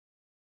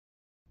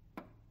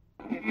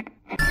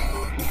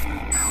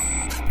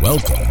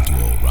Welcome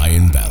to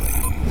Orion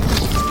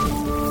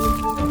Valley.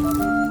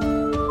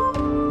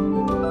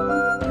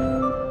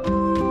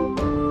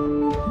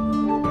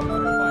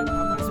 Fine.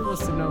 How am I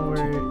supposed to know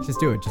where? Just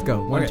do it. Just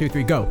go. One, Okay. 2,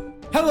 3, go.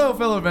 Hello,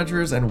 fellow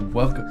adventurers, and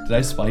welcome. Did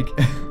I spike?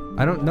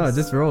 I don't know.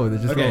 Just roll with it.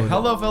 Just roll Okay, with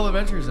hello, fellow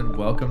adventurers, and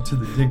welcome to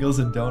the Dingles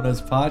and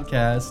Donuts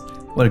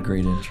podcast. What a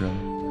great intro.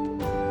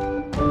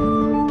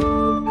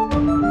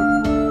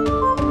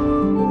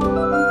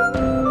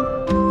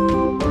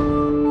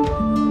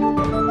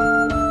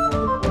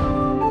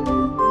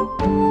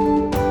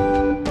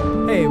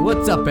 Hey,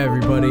 what's up,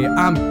 everybody?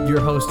 I'm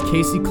your host,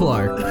 Casey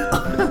Clark.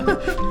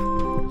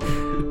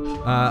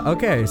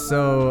 Okay,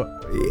 so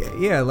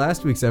yeah,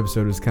 last week's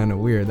episode was kind of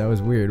weird. That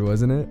was weird,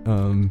 wasn't it?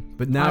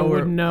 But now I we're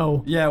wouldn't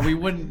know. Yeah, we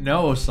wouldn't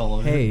know,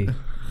 Sullivan. hey,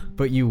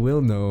 but you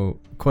will know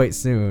quite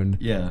soon.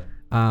 Yeah.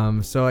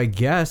 So I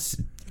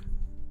guess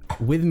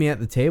with me at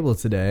the table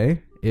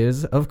today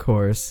is, of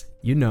course,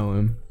 you know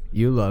him,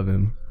 you love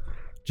him,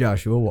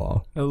 Joshua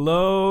Wall.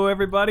 Hello,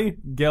 everybody.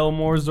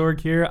 Gelmore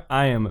Zorg here.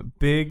 I am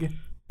big,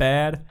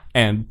 bad,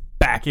 and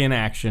back in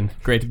action.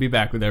 Great to be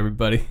back with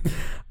everybody.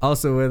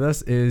 Also with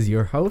us is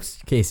your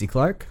host, Casey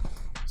Clark.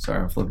 Sorry,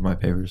 I'm flipping my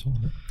papers.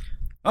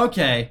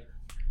 Okay.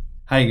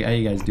 How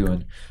you guys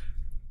doing?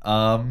 Hold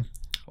on.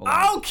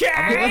 Okay.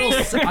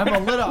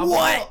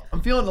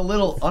 I'm feeling a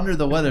little under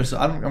the weather, so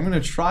I'm gonna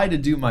try to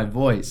do my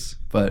voice,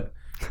 but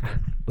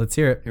Let's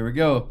hear it. here we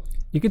go.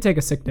 You can take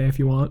a sick day if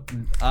you want.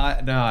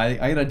 No, I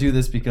gotta do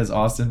this because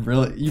Austin,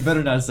 really, you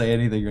better not say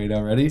anything right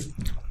now. Ready?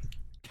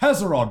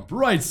 Kazaron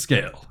Bright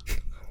Scale.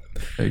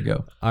 There you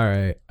go. All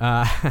right.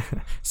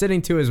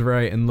 Sitting to his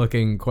right and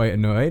looking quite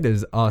annoyed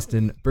is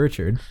Austin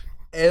Burchard.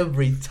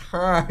 Every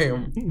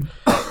time.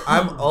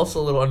 I'm also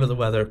a little under the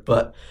weather,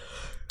 but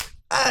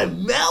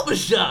I'm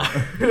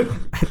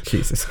Malbashar.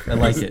 Jesus Christ. I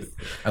like it.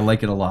 I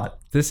like it a lot.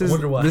 This is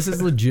wonder why. this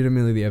is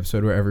legitimately the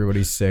episode where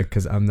everybody's sick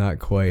because I'm not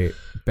quite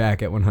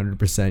back at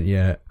 100%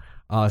 yet.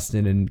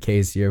 Austin and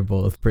Casey are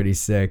both pretty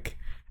sick.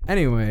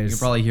 Anyways, You can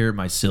probably hear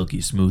my silky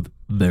smooth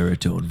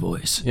baritone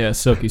voice. Yeah,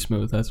 silky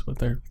smooth. That's what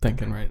they're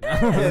thinking right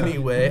now.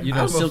 Anyway, You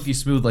know, silky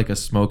smooth like a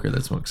smoker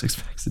that smokes 6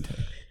 packs a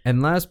day.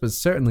 and last but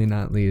certainly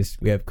not least,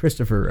 we have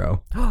Christopher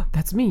Rowe.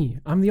 That's me.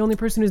 I'm the only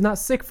person who's not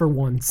sick for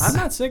once. I'm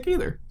not sick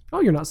either. Oh,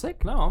 you're not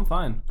sick? No, I'm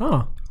fine.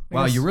 Oh.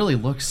 Wow, you really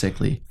look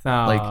sickly.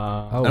 Uh, Like,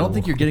 Oh. I don't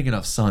think you're getting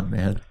enough sun,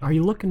 man. Are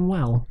you looking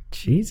well?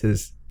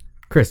 Jesus.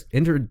 Chris,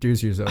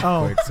 introduce yourself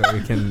Oh. quick so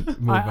we can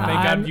move I- on.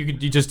 Thank God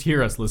you just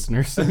hear us,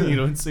 listeners. You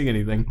don't see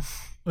anything.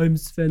 I'm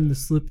Sven the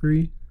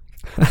Slippery.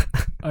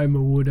 I'm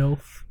a wood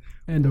elf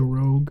and a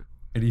rogue.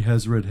 And he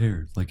has red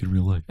hair, like in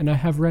real life. And I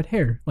have red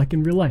hair, like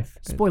in real life.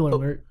 Spoiler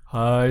alert.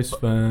 Hi,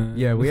 Sven.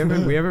 Yeah, we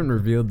haven't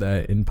revealed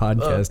that in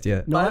podcast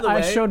yet. No, By the I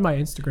way- showed my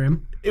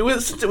Instagram.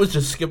 Since it was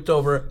just skipped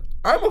over.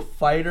 I'm a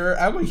fighter.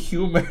 I'm a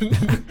human.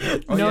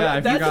 Oh, yeah, I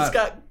that forgot. just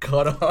got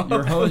cut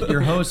off.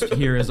 Your host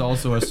here is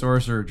also a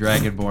sorcerer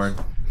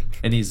dragonborn,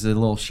 and he's a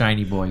little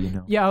shiny boy, you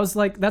know. Yeah, I was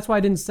like, that's why I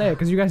didn't say it,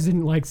 because you guys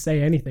didn't like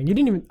say anything. You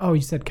didn't even. Oh,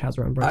 you said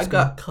Kazaron. I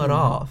got cut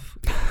off.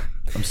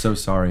 I'm so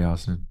sorry,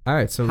 Austin. All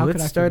right, so How could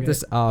let's I start forget?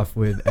 this off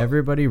with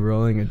everybody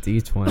rolling a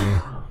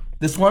d20.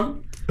 This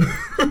one?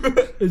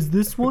 Is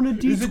this one a Is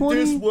it this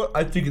D20? one?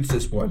 I think it's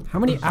this one. How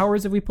many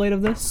hours have we played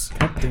of this?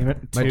 God damn it.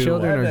 My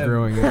children are 11.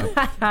 growing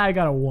up. I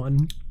got a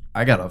 1.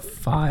 I got a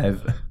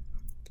 5.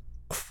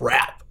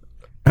 Crap.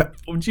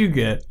 What'd you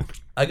get?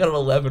 I got an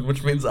 11,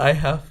 which means I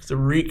have to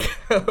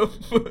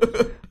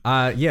recap.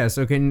 Yeah,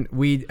 so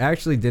we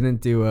actually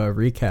didn't do a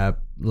recap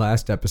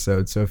last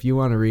episode, so if you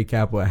want to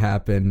recap what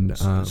happened,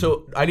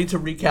 So I need to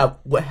recap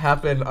what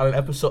happened on an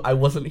episode I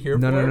wasn't here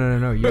no, for.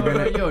 no, you're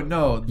gonna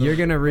No. you're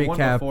gonna the one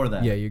recap. before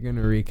that. Yeah, you're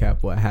gonna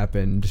recap what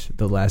happened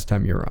the last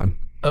time you were on.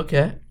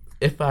 Okay.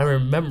 If I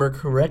remember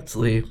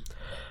correctly,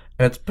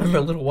 and it's been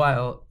a little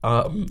while,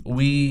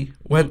 we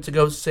went to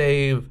go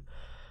save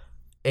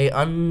a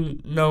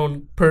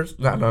unknown person,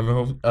 not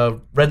unknown,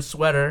 Red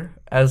Sweater,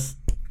 as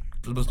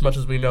much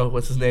as we know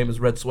what's his name is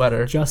Red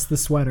Sweater. Just the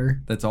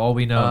sweater. That's all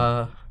we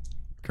know.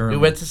 We currently.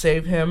 went to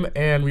save him,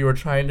 and we were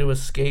trying to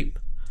escape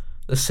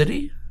the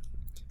city,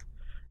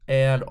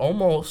 and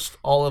almost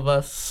all of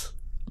us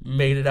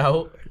made it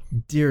out.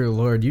 Dear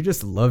Lord, you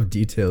just love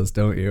details,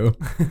 don't you?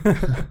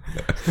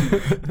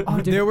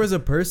 There was a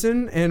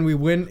person, and we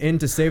went in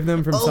to save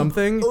them from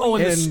something. Oh,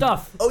 and the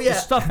stuff. Oh yeah, The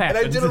stuff and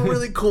happened. I did a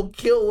really cool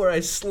kill where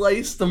I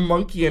sliced the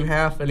monkey in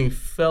half, and he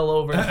fell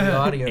over into the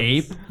audience.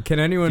 Ape? Can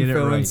anyone Get it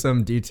fill in right.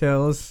 some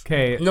details?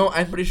 Okay. No,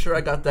 I'm pretty sure I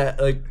got that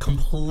like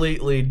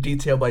completely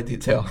detail by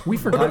detail. We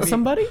forgot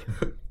somebody?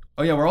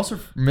 Oh yeah, we're also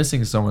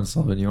missing someone,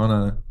 Sullivan. You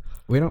wanna?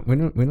 We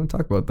don't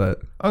talk about that.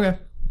 Okay.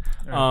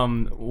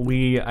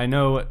 I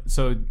know.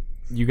 So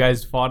you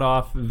guys fought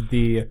off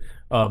the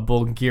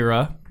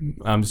Bulgira.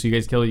 So you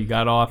guys you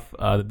got off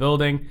the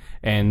building,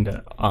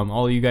 and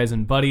all of you guys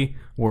and Buddy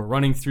were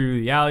running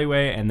through the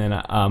alleyway, and then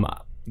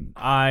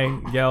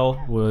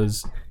Yell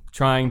was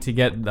trying to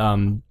get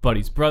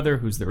Buddy's brother,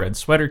 who's the red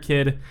sweater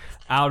kid,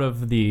 out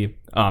of the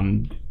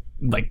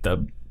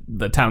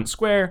the town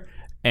square.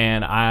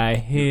 and I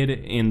hid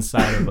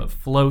inside of a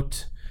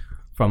float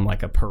from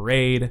like a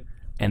parade,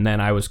 and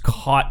then I was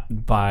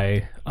caught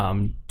by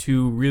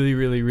two really,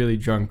 really, really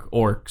drunk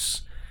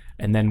orcs,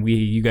 and then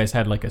you guys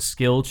had like a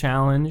skill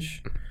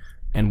challenge,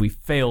 and we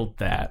failed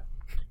that,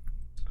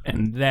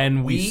 and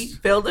then We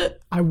failed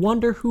it? I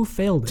wonder who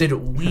failed it. Did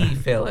we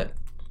fail it?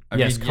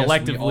 Yes,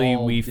 collectively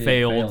all we did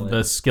failed fail the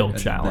it, skill and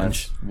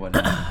challenge. that's what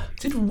happened.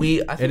 Did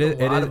we? I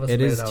think a lot of us It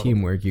made is out.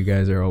 teamwork. You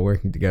guys are all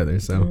working together.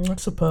 So, I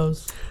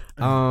suppose.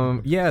 yeah,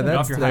 Get that's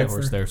off your high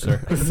horse there, sir.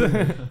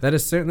 that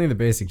is certainly the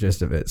basic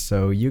gist of it.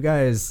 So you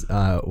guys,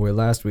 where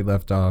last we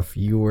left off,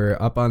 you were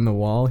up on the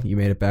wall. You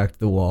made it back to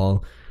the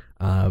wall.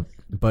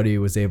 Buddy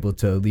was able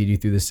to lead you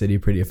through the city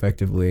pretty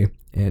effectively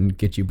and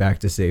get you back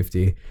to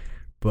safety.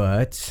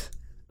 But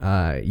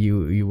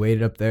you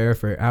waited up there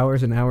for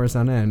hours and hours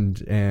on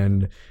end,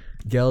 and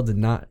Gel did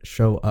not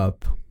show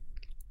up.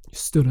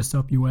 Stood us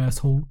up, you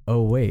asshole.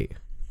 Oh, wait.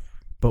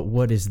 But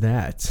what is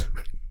that?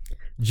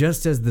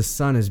 Just as the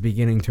sun is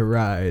beginning to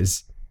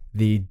rise,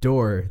 the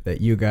door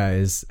that you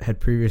guys had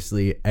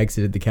previously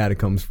exited the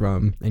catacombs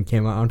from and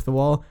came out onto the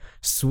wall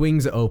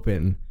swings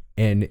open,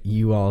 and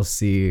you all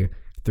see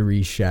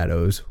 3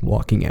 shadows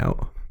walking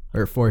out.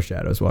 Or 4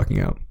 shadows walking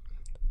out.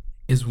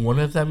 Is one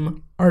of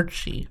them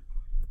Archie?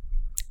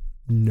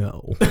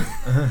 No.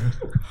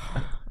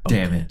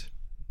 Damn it.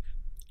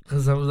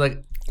 Because I was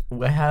like,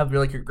 I have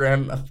your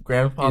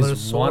grandfather's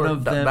Is one sword,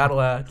 of that them- battle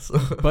axe.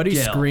 Buddy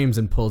Gel. screams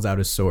and pulls out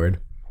his sword.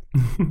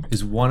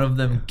 Is one of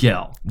them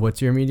Gel?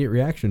 What's your immediate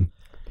reaction?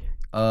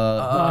 Who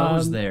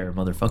goes there,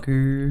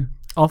 motherfucker?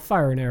 I'll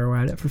fire an arrow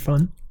at it for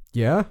fun.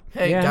 Yeah?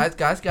 Hey, Yeah.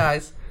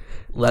 guys,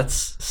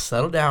 let's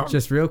settle down.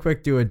 Just real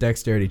quick, do a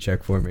dexterity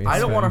check for me. I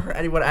don't Sven. want to hurt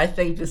anyone. I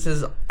think this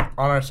is on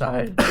our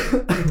side.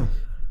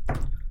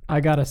 I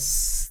got a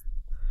It's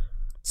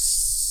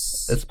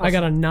I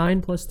got a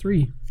 9 plus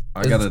 3.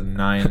 I got a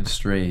 9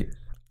 straight.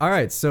 All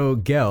right, so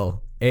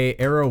Gel, a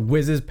arrow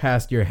whizzes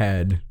past your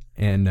head,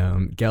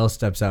 and Gel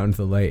steps out into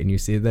the light, and you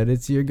see that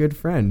it's your good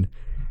friend.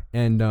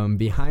 And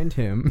behind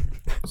him,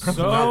 Not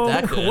So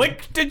that good.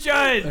 quick to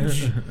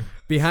judge.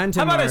 behind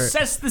How him about are,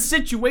 assess the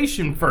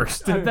situation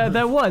first?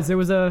 That was it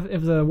was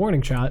a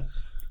warning shot.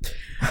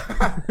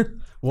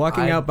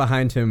 walking out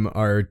behind him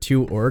are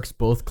 2 orcs,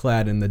 both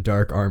clad in the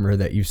dark armor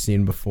that you've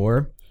seen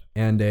before,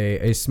 and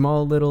a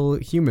small little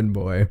human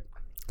boy.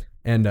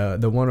 And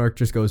the one orc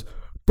just goes,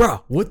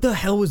 "Bruh, what the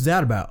hell was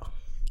that about?"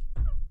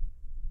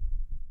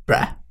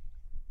 Bruh.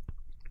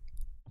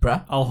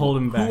 I'll hold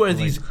him back. Who are like,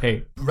 these Hey,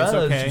 it's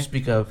brothers okay. you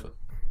speak of?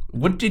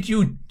 What did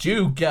you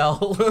do,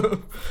 Gal?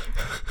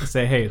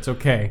 Say, hey, it's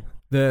okay.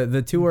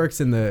 The 2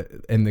 orcs and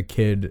the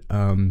kid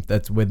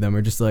that's with them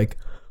are just like,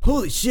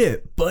 "Holy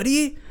shit,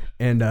 buddy!"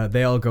 And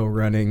they all go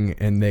running,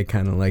 and they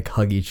kind of like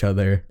hug each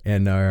other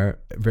and are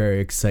very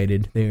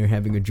excited. They're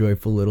having a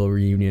joyful little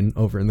reunion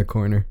over in the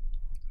corner.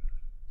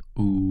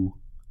 Ooh.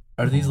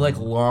 Are these like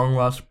long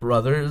lost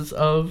brothers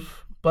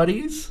of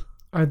buddies?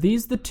 Are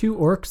these the 2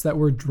 orcs that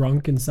were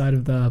drunk inside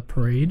of the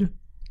parade?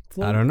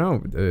 I don't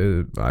know.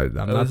 I'm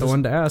not the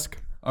one to ask.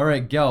 All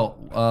right, Gel,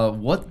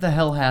 what the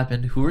hell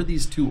happened? Who are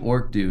these 2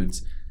 orc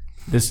dudes?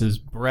 This is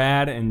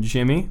Brad and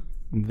Jimmy.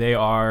 They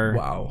are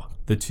Wow.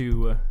 the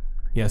 2,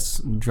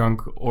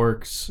 drunk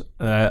orcs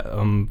that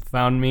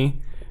found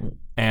me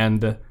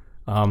and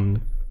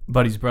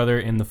Buddy's brother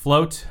in the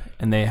float,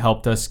 and they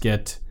helped us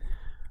get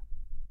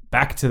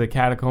back to the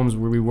catacombs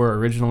where we were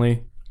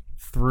originally,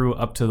 through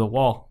up to the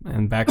wall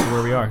and back to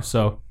where we are.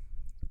 So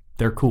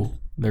they're cool.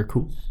 They're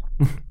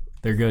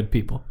good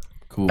people.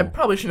 Cool. I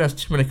probably shouldn't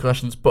ask too many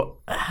questions, but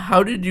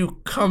how did you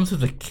come to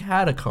the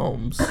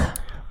catacombs?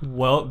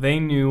 Well, they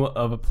knew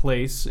of a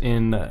place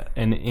in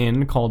an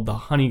inn called the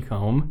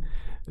Honeycomb,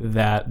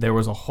 that there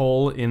was a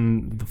hole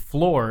in the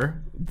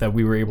floor that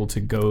we were able to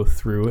go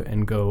through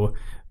and go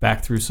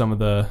back through some of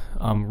the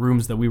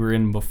rooms that we were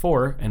in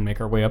before and make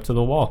our way up to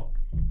the wall.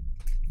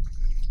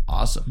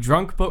 Awesome.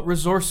 Drunk but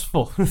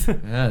resourceful.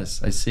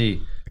 Yes, I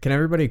see. Can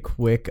everybody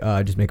quick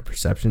just make a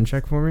perception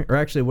check for me? Or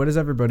actually, what is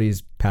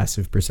everybody's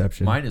passive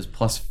perception? Mine is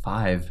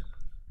 +5.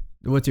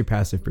 What's your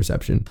passive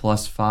perception?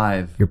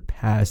 +5. Your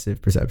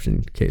passive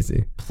perception,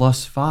 Casey.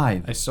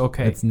 +5. It's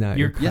okay. That's not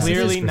You're your passive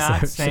clearly not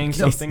perception, saying Casey.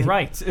 something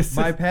right.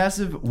 My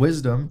passive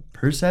wisdom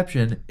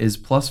perception is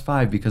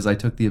 +5 because I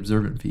took the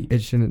observant feat.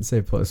 It shouldn't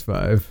say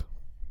 +5.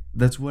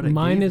 That's what it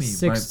Mine gave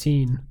is me.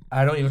 16.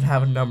 I don't even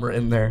have a number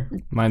in there.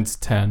 Mine's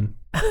 10.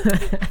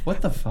 What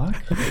the fuck?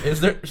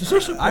 Is there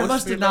supposed I to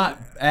must be have a number?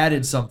 not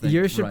added something.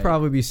 Yours should right.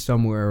 probably be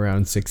somewhere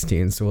around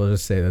 16, so we'll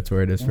just say that's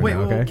where it is for Wait,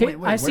 now, wait, okay? wait. I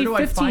where see do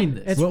I 15. find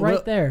this? It's Well, right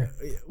well- there.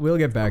 We'll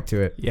get back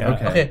to it. Yeah.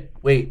 Okay. Okay,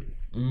 wait.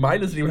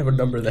 Mine doesn't even have a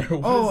number there. What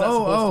is that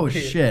supposed to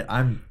be? Shit!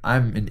 I'm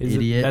an Is it-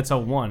 idiot. that's a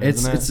 1, it's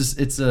isn't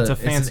it? it's a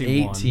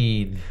fancy an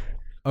 18.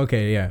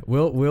 Okay, yeah.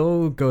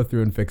 We'll go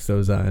through and fix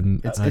those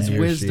on It's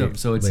your wisdom, sheet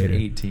so it's later. an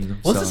 18. I'm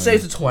Let's just say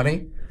sorry. it's a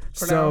 20.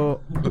 For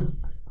So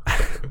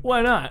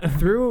Why not?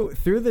 through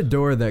the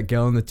door that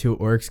Gel and the 2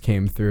 orcs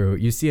came through,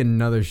 you see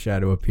another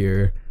shadow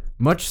appear,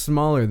 much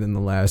smaller than the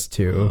last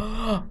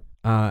 2.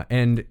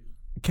 And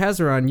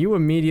Kazaron, you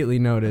immediately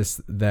notice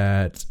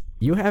that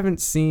you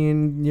haven't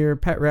seen your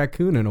pet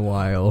raccoon in a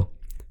while.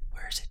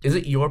 Is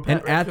it your pet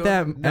And at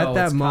raccoon? that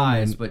it's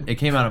moment, Kai's, but it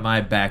came out of my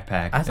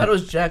backpack. I thought it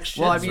was Jack Shit's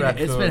Well, I mean,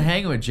 raccoon. it's been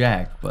hanging with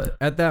Jack, but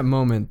at that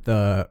moment,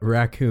 the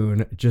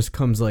raccoon just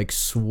comes like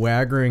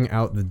swaggering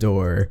out the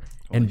door,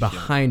 and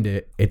behind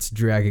it, it's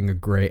dragging a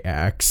gray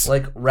axe.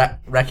 like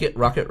Rocket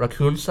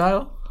Raccoon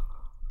style.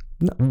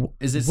 No,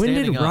 is it when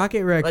standing did up?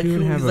 Rocket Like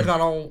Raccoon have he's a? like on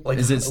all like.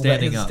 Is it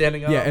standing up?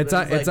 Standing up. Yeah, it's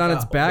on There's,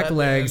 its back weapon.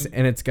 legs,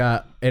 and it's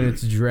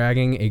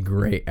dragging a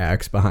great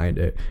axe behind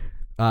it.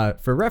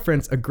 For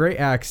reference, a great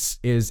axe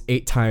is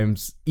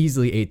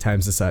easily eight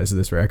times the size of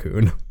this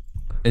raccoon.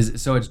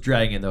 So it's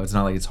dragging it though. It's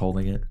not like it's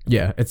holding it.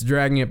 Yeah, it's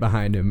dragging it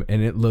behind him,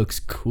 and it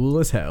looks cool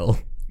as hell.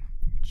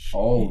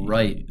 All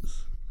right.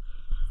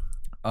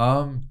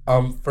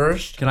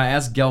 First, Can I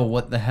ask Gel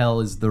what the hell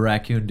is the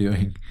raccoon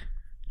doing?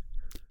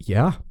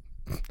 Yeah.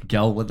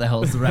 Gel, what the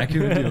hell is the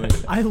raccoon doing?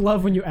 I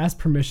love when you ask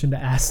permission to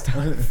ask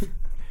stuff.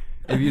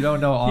 If you don't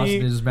know,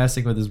 Austin is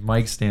messing with his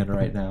mic stand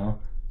right now.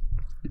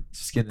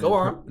 Just getting Go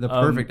on. the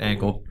perfect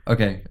angle.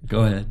 Okay,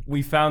 go ahead.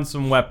 We found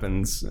some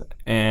weapons,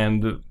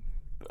 and the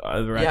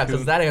raccoon. yeah,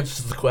 because that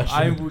answers the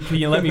question. Can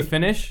you let me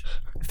finish?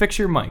 Fix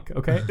your mic,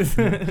 okay?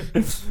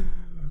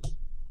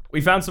 We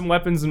found some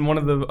weapons in one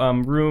of the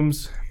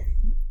rooms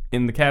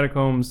in the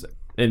catacombs,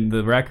 and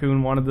the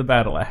raccoon wanted the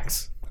battle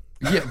axe.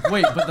 Yeah,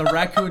 wait, but the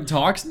raccoon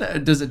talks?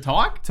 Does it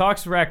talk?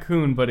 Talks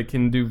raccoon, but it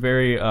can do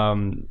very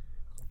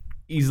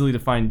easily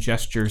defined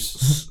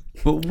gestures.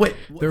 But wait,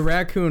 The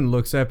raccoon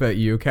looks up at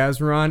you,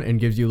 Kazran, and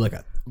gives you like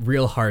a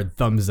real hard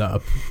thumbs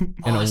up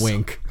and a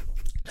wink.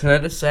 Can I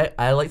just say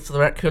I liked the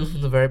raccoon from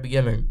the very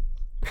beginning.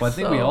 well, I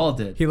think we all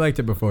did. He liked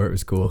it before it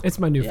was cool. It's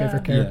my new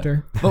favorite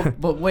character.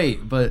 But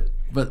wait, but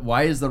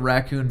why has the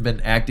raccoon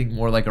been acting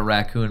more like a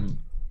raccoon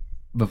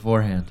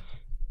beforehand?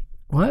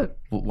 What?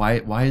 But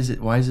why is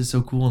it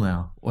so cool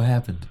now? What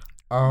happened?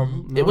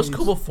 It was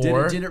cool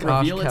before. Did it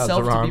Gosh, reveal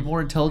itself to be Kazaran. more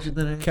intelligent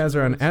than it?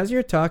 Kazran, as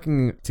you're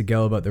talking to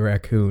Gel about the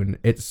raccoon,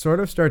 it sort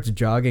of starts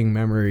jogging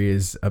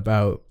memories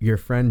about your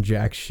friend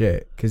Jack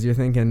Shit, because you're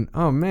thinking,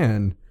 oh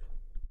man,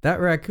 that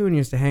raccoon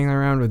used to hang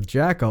around with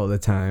Jack all the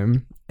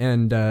time.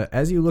 And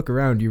as you look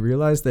around, you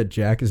realize that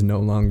Jack is no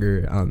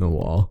longer on the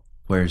wall.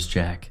 Where's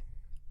Jack?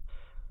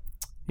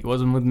 He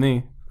wasn't with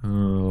me.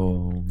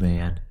 Oh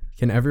man.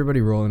 Can everybody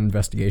roll an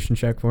investigation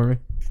check for me?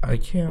 I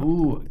can't.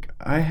 Ooh,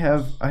 I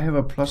have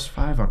a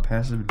 +5 on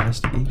passive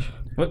investigation.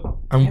 What?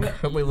 I'm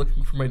currently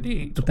looking for my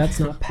D. But that's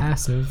not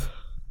passive.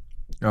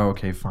 Oh,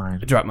 okay, fine.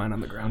 I dropped mine on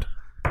the ground.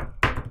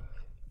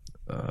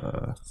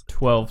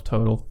 12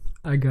 total.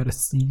 I got a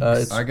C.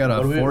 I got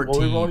a What are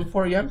 14. we rolling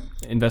for again?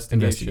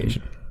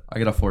 Investigation. I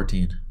got a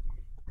 14.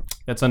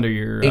 That's under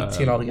your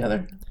 18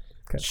 altogether.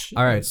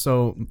 All right,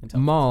 so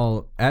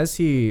Maul, as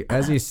he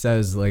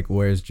says like,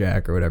 "Where's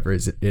Jack?" or whatever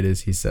it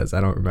is he says,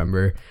 I don't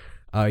remember.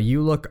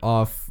 You look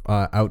off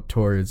out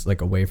towards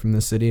like away from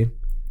the city,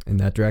 in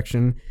that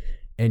direction,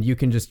 and you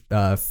can just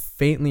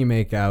faintly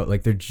make out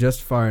like they're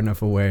just far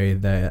enough away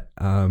that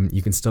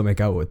you can still make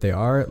out what they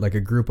are, like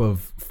a group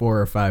of 4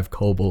 or 5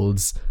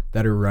 kobolds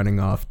that are running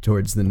off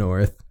towards the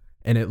north,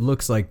 and it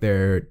looks like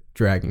they're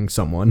dragging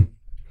someone.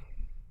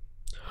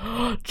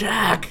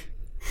 Jack!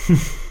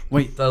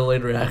 Wait. The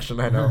late reaction,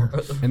 I know.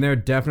 And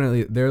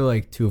they're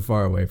like too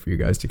far away for you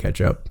guys to catch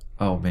up.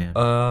 Oh man.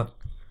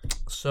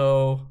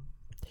 So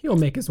He'll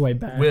make his way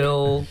back.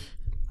 will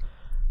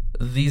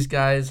these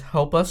guys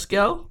help us,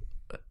 Gal?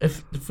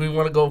 If we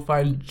want to go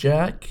find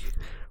Jack?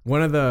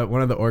 One of the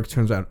orcs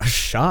turns out,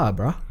 "Shah,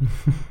 bro."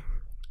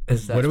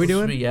 Is that What are we supposed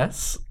to doing? be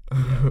yes?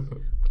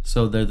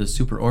 So they're the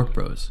super orc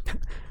bros.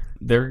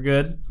 They're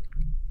good.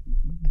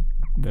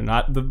 They're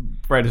not the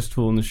brightest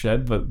tool in the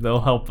shed, but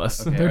they'll help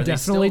us. Okay. They're Are they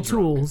definitely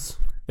still drunk? tools.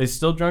 They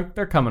still drunk.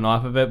 They're coming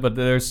off of it, but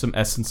there's some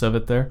essence of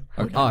it there.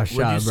 Oh,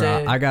 Shah, bro.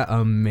 say- I got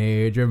a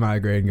major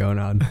migraine going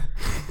on.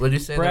 Would you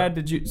say Brad,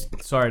 did you?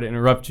 Sorry to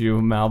interrupt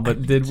you, Mal,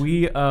 but did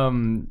we?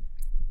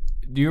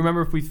 Do you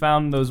remember if we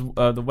found those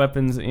the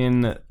weapons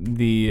in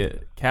the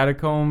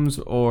catacombs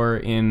or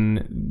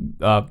in?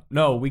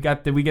 No,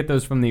 did we get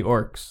those from the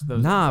orcs?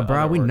 Those, Nah, the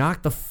bro. other We orcs?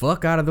 knocked the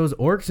fuck out of those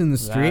orcs in the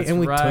street, That's and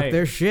we right. took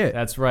their shit.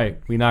 That's right.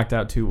 We knocked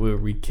out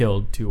we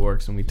killed 2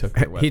 orcs and we took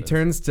their weapons. He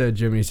turns to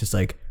Jim and he's just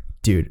like,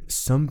 "Dude,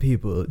 some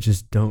people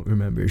just don't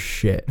remember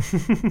shit."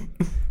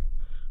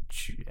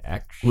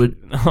 Jack. Would-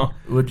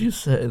 would you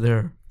say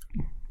they're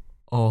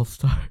all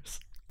stars?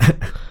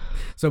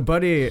 So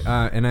Buddy,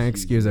 and I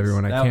excuse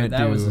everyone,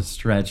 That was a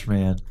stretch,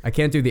 man. I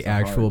can't do the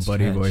actual hard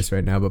Buddy stretch. voice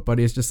right now, but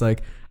Buddy is just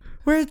like,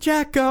 "Where'd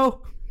Jack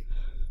go?"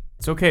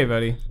 It's okay,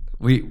 buddy.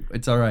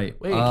 It's all right.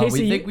 Wait,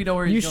 Casey, we think we know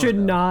where you he's should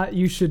going, not.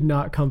 You should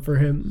not come for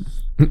him.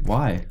 though.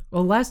 Why?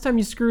 Well, last time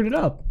you screwed it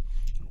up.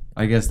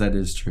 I guess that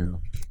is true.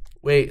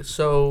 Wait,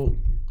 so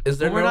is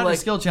there But we're no not in like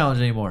a skill challenge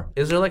anymore.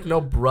 is there like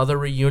no brother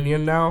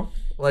reunion now?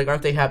 Like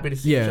aren't they happy to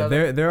see each Yeah,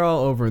 other? they're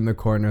all over in the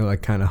corner,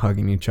 like kind of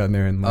hugging each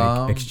other and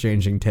like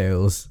exchanging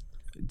tales.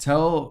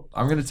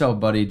 I'm gonna tell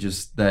Buddy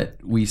just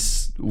that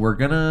we're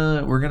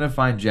gonna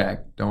find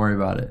Jack. Don't worry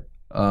about it.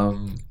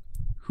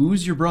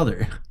 Who's your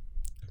brother?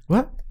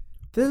 What?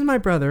 this is my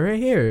brother right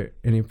here.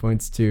 And he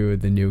points to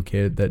the new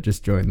kid that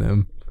just joined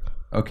them.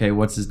 Okay,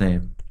 what's his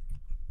name?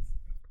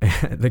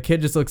 The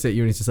kid just looks at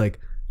you and he's just like,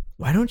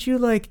 why don't you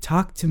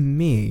talk to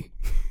me?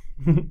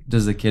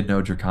 Does the kid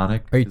know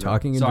Draconic? Are you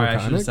talking in Sorry, I should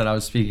Draconic? have said I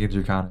was speaking in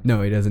Draconic.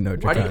 No, he doesn't know Why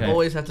do Draconic. you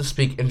always have to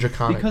speak in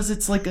Draconic? Because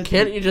it's like a...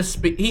 Can't you just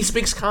speak? He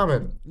speaks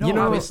Common. No, You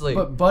know, obviously.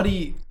 But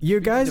Buddy... Your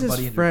speaking to guys'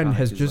 Buddy in friend Draconic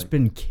has is just like,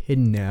 been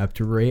kidnapped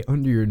right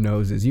under your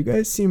noses. You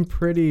guys seem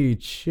pretty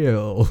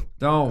chill.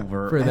 Don't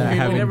worry. For that We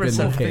having never been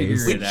the said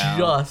case. We it out.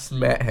 just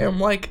met him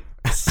like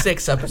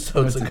 6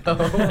 episodes ago.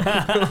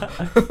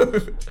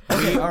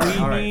 Okay, all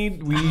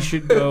right. We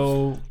should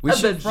go. We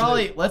should Eventually.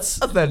 probably... Let's...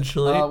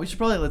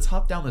 Eventually. let's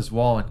hop down this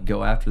wall and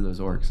go after those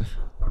orcs.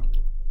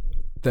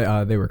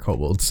 They were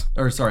kobolds.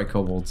 Or sorry,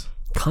 kobolds.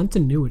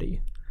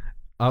 Continuity.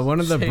 One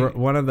of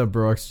the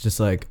Brooks just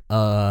like,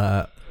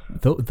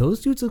 those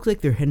dudes look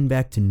like they're heading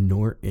back to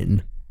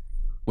Norton.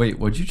 Wait,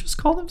 what'd you just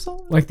call them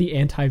something? Like the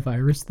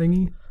antivirus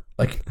thingy.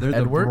 like They're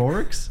Edward. the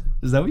Brorks?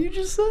 Is that what you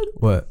just said?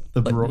 What?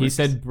 The Brorks? He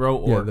said bro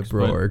orcs. Yeah, the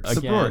bro but orcs. The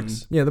Again,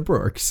 Brorks. Yeah, the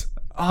Brooks.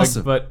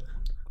 Awesome. But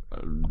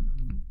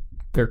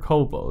they're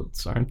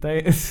kobolds, aren't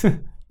they?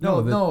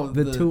 No,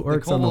 the two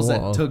orcs on the kobolds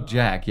wall. that took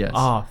Jack, yes.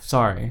 Oh,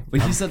 sorry.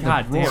 But he said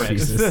God the damn Brorks. it.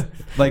 Jesus.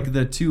 Like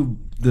the two,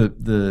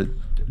 the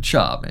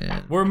Cha,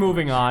 man. We're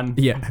moving on.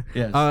 Yeah.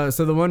 Yes.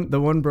 So the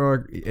one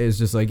Brook is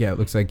just like, yeah, it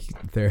looks like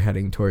they're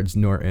heading towards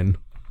Norton.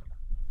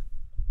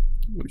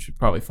 We should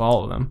probably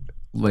follow them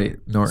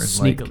Wait, Norton,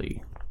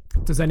 sneakily.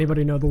 Does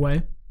anybody know the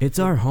way? It's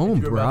our home,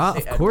 If you were about brah.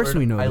 to say Of course Edward,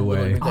 we know I the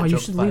literally way. made that Oh, you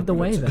joke should 5 lead the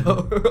way minutes then.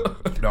 ago.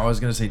 No, I was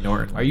gonna say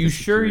Norton. Are you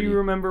sure you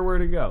remember where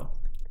to go?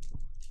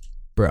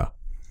 Bruh,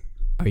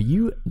 are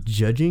you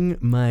judging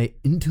my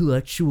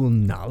intellectual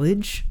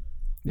knowledge?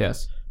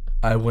 Yes.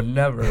 I would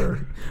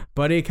never.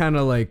 Buddy kind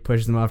of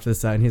pushes him off to the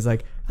side and he's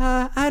like,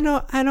 I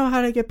know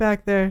how to get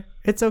back there.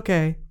 It's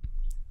okay.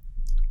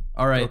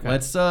 All right, Okay.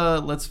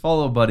 let's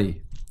follow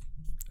Buddy.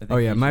 I think Oh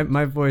yeah, he should-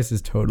 my voice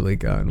is totally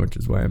gone, which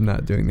is why I'm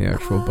not doing the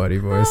actual Buddy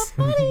voice.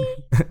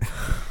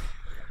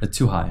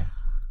 Too high.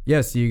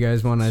 Yeah, so you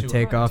guys want to Too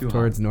take high, off too high.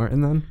 towards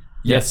Norton then?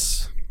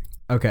 Yes.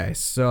 Okay,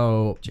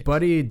 so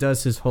Buddy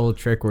does his whole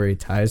trick where he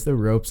ties the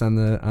ropes on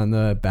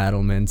the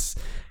battlements,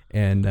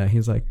 and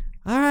he's like,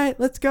 "All right,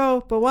 let's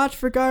go, but watch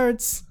for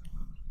guards."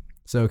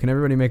 So can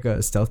everybody make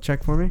a stealth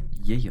check for me?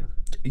 Yeah.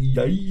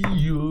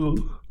 Yeah.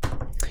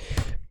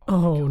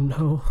 Oh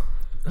no.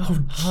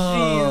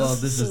 Oh,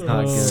 this is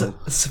not good.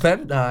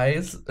 Sven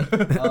dies.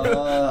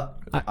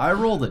 I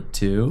rolled a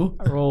 2.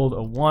 I rolled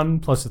a 1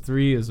 plus a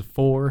 3 is a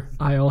 4.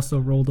 I also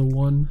rolled a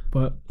 1,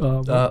 but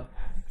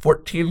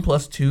 14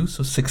 plus 2,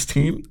 so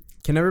 16.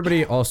 Can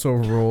everybody also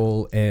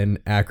roll an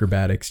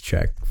acrobatics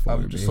check for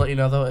me? Just let you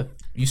know though, if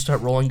you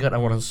start rolling good, I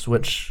want to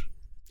switch.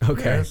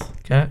 Okay.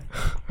 Okay.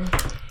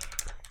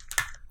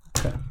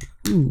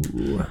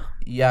 ooh.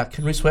 Yeah,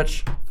 can we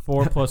switch?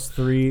 4 plus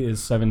 3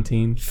 is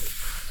 17.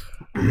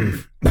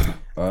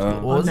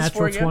 What was this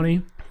for Natural again?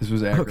 20. This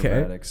was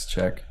acrobatics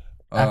check.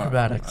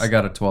 Acrobatics. I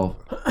got a 12.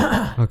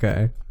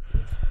 Okay.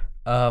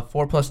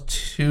 4 plus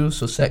 2,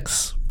 so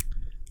 6.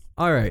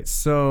 All right.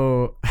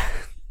 So,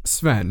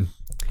 Sven,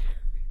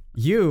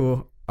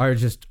 you are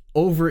just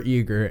over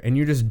eager, and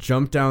you just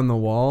jump down the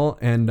wall,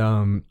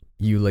 and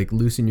you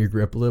loosen your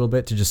grip a little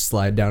bit to just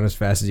slide down as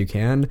fast as you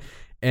can.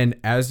 And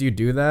as you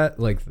do that,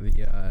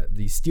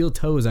 the steel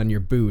toes on your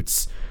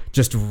boots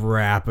just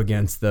wrap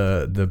against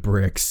the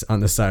bricks on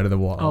the side of the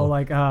wall. Oh,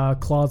 like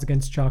claws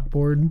against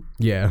chalkboard.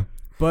 Yeah.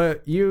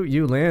 But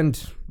you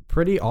land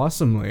pretty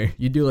awesomely.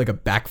 You do a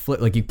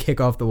backflip, you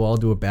kick off the wall,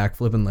 do a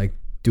backflip, and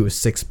do a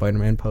 6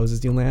 Spider-Man pose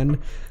as you land.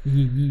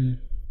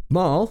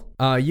 Maul,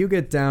 you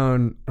get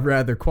down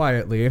rather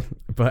quietly,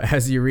 but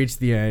as you reach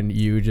the end,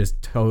 you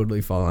just totally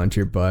fall onto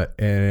your butt,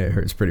 and it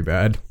hurts pretty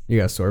bad. You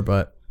got a sore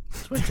butt.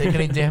 Do I take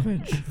any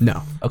damage?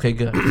 No. Okay,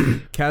 good.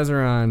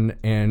 Kazaron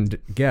and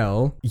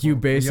Gel, you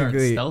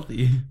basically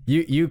stealthy.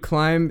 you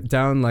climb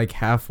down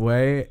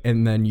halfway,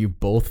 and then you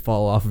both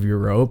fall off of your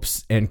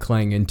ropes and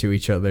clang into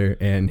each other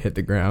and hit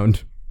the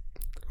ground.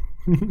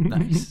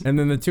 Nice. And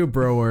then the two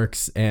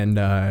Broworks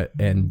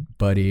and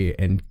Buddy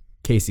and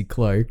Casey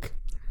Clark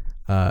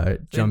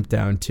jump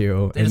down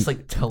too. They and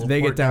just teleport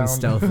they get down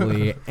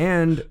stealthily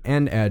and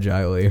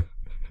agilely.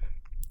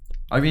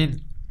 I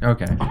mean,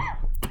 okay.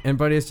 And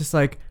Buddy's just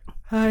like,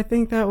 I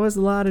think that was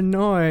a lot of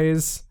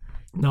noise.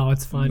 No,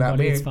 it's fine, Not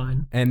buddy. me. It's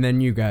fine. And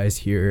then you guys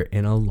hear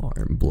an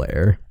alarm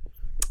blare.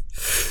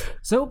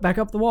 So back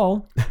up the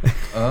wall.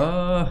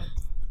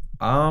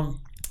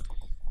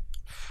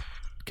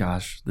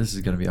 Gosh, this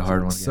is gonna be a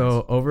hard one.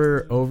 So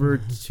over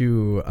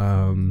to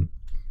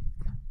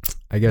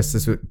I guess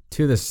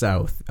to the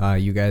south,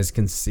 you guys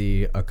can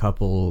see a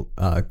couple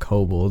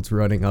kobolds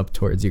running up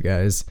towards you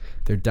guys.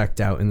 They're decked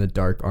out in the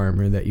dark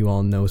armor that you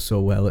all know so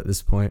well at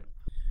this point.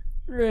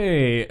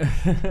 Great.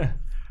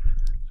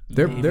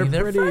 They're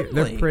friendly.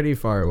 they're pretty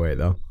far away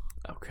though.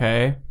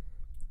 Okay.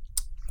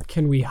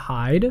 Can we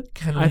hide?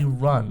 Can we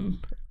run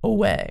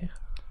away?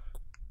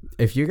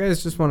 If you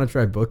guys just want to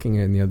try booking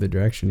it in the other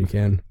direction, you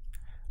can.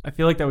 I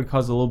feel like that would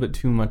cause a little bit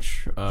too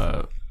much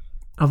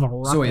of a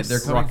ruckus. So wait, they're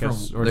coming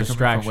Ruckus from or they're coming from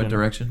distraction. what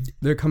direction?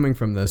 They're coming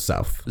from the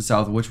south, The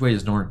south. Which way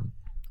is Norton?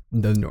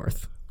 the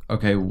north.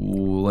 Okay,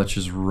 well, let's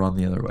just run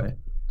the other way.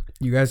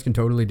 You guys can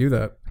totally do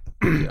that.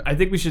 I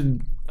think we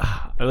should.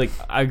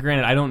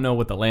 Granted, I don't know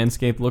what the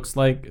landscape looks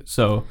like,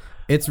 so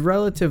It's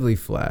relatively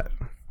flat.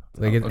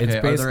 Like it's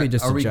basically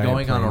just Are a we giant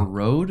going on a plain.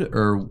 road,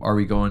 or are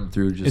we going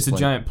through just? it's a like,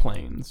 giant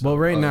plain. So. Well,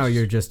 right now it's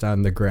you're just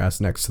on the grass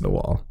next to the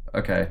wall.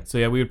 Okay. So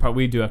yeah, we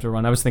do have to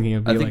run. I was thinking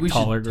it'd be I think like we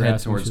taller should head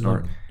grass. towards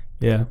Norton.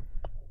 Yeah.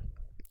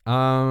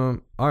 All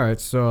right,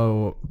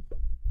 so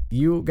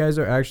you guys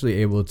are actually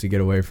able to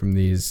get away from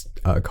these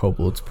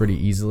kobolds pretty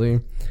easily.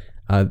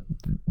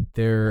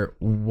 There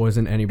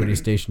wasn't anybody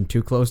stationed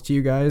too close to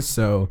you guys,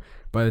 so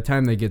by the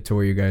time they get to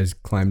where you guys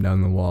climb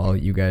down the wall,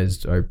 you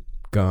guys are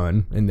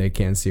gone and they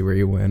can't see where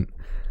you went.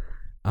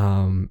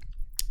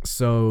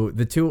 So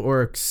the two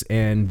orcs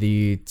and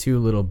the two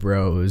little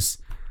bros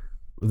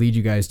lead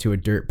you guys to a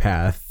dirt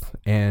path,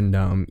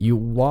 and you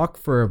walk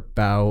for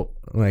about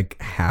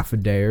like half a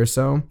day or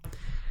so.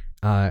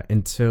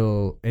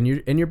 Until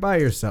you're by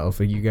yourself.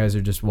 Like you guys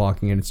are just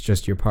walking and it's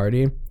just your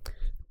party.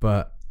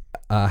 But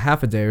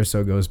half a day or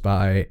so goes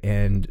by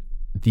and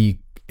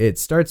it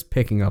starts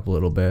picking up a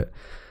little bit.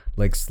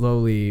 Like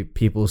slowly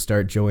people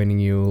start joining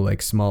you,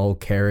 like small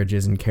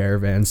carriages and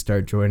caravans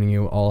start joining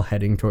you, all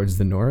heading towards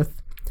the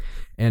north.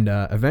 And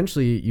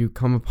eventually you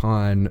come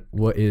upon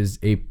what is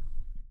a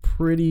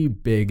pretty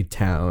big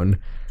town.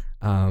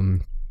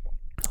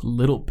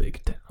 Little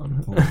big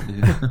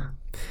town.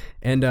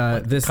 And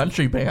this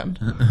Country band.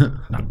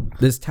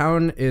 this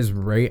town is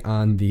right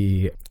on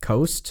the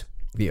coast.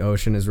 The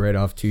ocean is right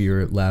off to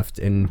your left,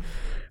 and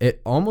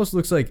it almost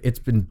looks like it's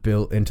been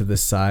built into the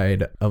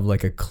side of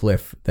like a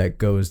cliff that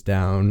goes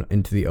down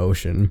into the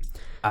ocean.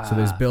 So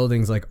there's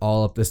buildings like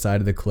all up the side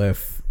of the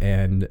cliff,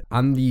 and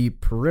on the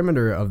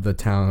perimeter of the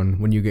town,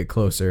 when you get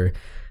closer,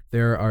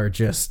 there are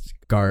just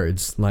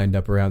guards lined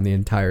up around the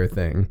entire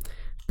thing.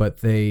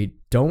 But they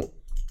don't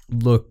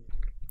look,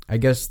 I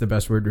guess the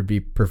best word would be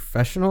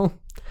professional.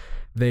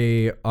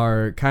 They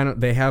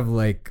have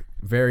like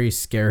very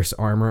scarce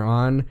armor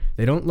on.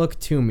 They don't look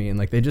too mean.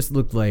 Like they just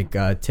look like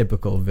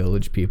typical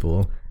village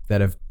people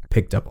that have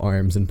picked up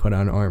arms and put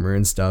on armor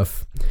and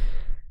stuff.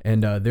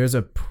 And there's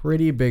a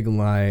pretty big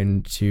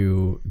line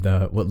to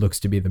what looks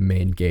to be the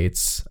main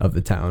gates of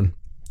the town.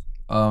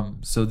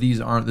 So these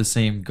aren't the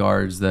same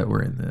guards that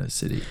were in the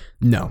city.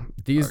 No,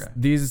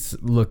 these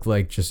look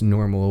like just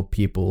normal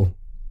people.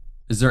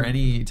 Is there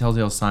any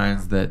telltale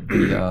signs that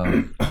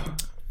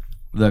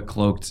the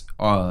cloaked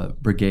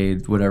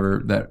brigade,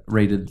 whatever, that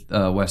raided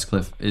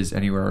Westcliff is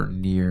anywhere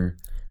near?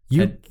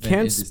 You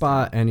can't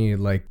spot any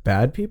like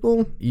bad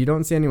people. You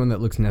don't see anyone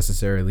that looks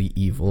necessarily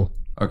evil.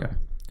 Okay.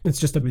 It's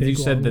just a big You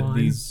said long that line.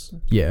 these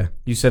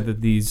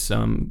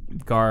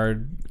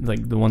guard,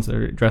 like the ones that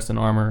are dressed in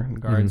armor,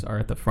 guards are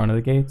at the front of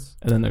the gates,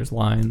 and then there's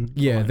line.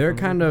 Yeah, they're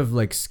kind of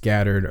like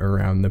scattered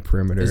around the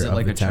perimeter Is it of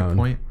like the a town.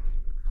 checkpoint?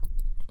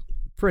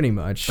 Pretty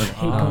much.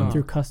 Hate going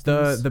through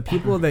customs. The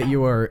people that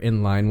you are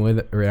in line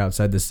with right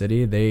outside the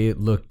city, they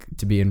look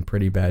to be in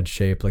pretty bad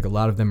shape. Like a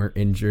lot of them are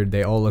injured.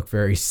 They all look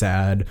very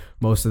sad.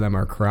 Most of them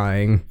are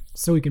crying.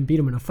 So we can beat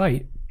them in a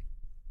fight.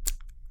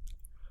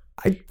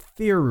 I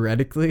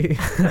theoretically,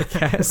 I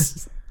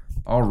guess.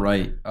 All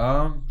right.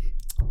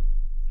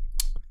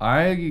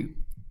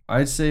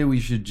 I'd say we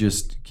should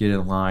just get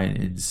in line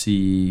and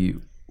see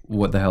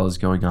what the hell is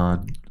going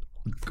on.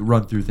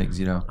 Run through things,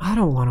 you know. I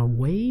don't want to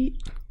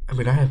wait. I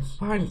mean, I have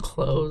fine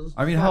clothes.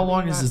 I mean, how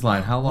long is this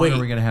line? How long Wait. are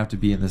we gonna have to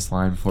be in this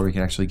line before we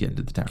can actually get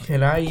into the town?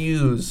 Can I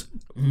use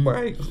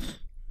my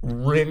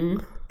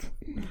ring,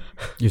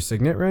 Your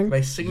signet ring?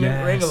 my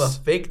signet ring of a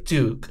fake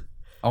duke,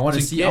 I want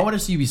to To see. get- I want to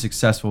see you be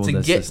successful to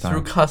with get this time.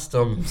 through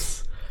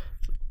customs?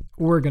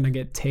 We're gonna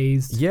get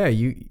tased. Yeah,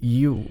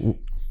 you.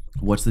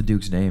 What's the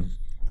Duke's name?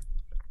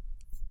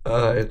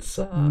 It's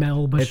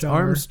Mel Bashar. It's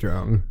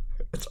Armstrong.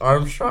 it's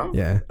Armstrong.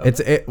 Yeah,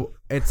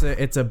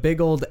 it's a big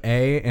old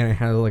A, and it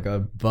has like a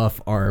buff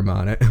arm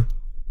on it.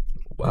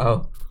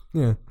 Wow.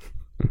 Yeah.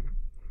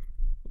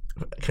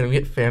 Can we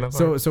get fan of?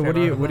 So fan what are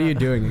art you of what are you that?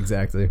 doing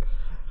exactly?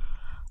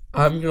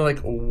 I'm gonna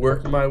like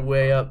work my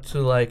way up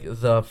to like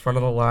the front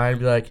of the line. And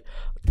be like,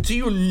 do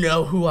you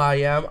know who I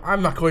am?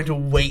 I'm not going to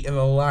wait in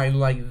a line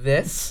like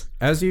this.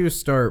 As you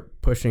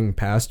start pushing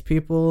past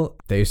people,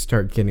 they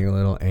start getting a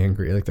little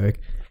angry. Like they're like,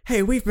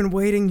 "Hey, we've been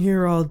waiting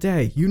here all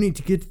day. You need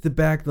to get to the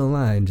back of the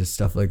line." Just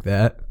stuff like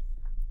that.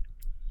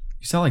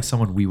 You sound like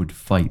someone we would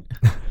fight.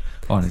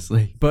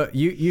 Honestly. But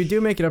you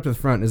do make it up to the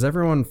front. Is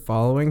everyone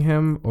following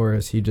him, or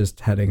is he just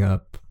heading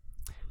up?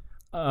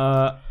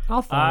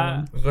 I'll follow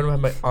him. I'm gonna have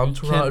my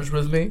entourage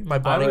with me, my I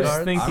was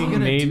bodyguards. thinking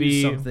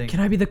maybe. Can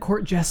I be the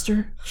court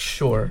jester?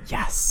 Sure.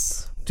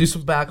 Yes. Do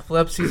some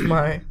backflips. He's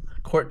my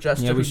court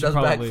jester Yeah, we who should does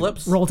probably-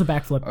 backflips. Roll to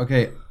backflip.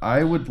 Okay,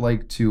 I would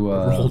like to.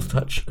 Roll to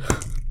touch.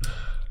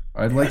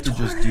 I'd like to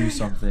just do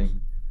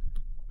something.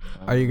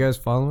 Are you guys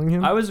following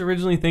him? I was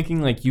originally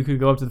thinking like you could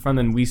go up to the front,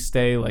 then we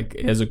stay like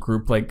as a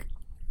group, like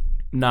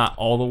not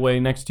all the way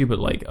next to you, but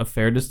like a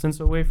fair distance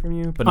away from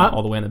you, but not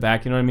all the way in the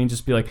back. You know what I mean?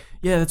 Just be like,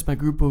 yeah, that's my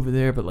group over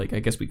there. But like, I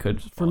guess we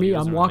could. For me,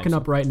 I'm walking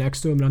up right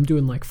next to him and I'm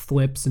doing like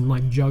flips and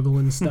like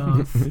juggling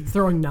stuff,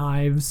 throwing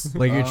knives.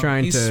 Like you're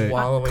trying to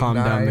calm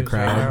down the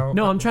crowd.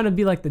 No, I'm trying to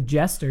be like the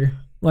jester.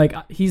 Like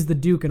he's the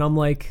Duke and I'm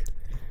like.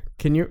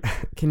 Can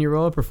you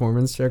roll a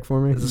performance check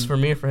for me? Is this for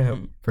me or for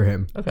him? For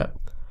him. Okay.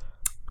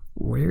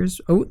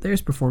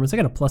 There's performance. I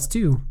got a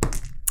 +2.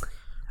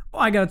 Oh,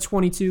 I got a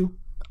 22.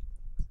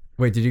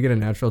 Wait, did you get a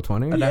natural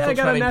 20? A natural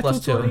 20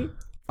 plus 2.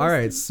 All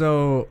right,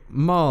 so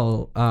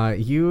Maul,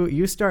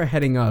 you start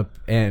heading up,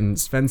 and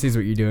Sven sees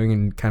what you're doing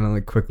and kind of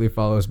like quickly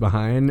follows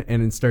behind,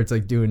 and it starts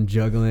like doing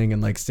juggling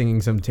and like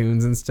singing some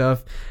tunes and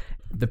stuff.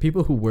 The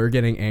people who were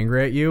getting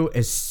angry at you,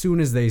 as soon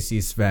as they see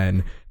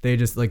Sven, they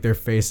just like their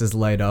faces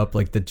light up.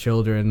 Like the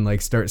children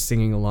like start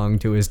singing along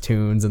to his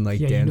tunes and like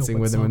dancing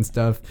with him and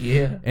stuff.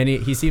 Yeah. And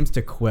he seems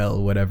to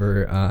quell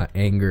whatever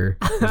anger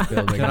is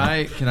building.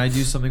 Can I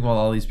do something while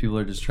all these people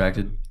are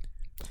distracted?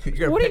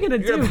 What are you gonna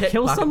do?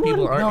 Kill someone?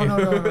 People,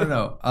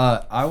 No.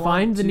 I want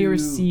Find the to-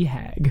 nearest sea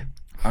hag.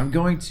 I'm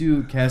going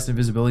to cast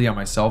invisibility on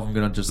myself. I'm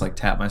gonna just like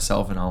tap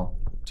myself and I'll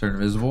turn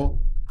invisible.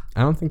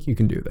 I don't think you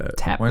can do that.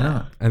 Tap. Why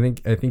not? I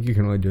think you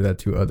can only do that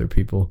to other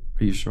people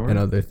Are you sure? and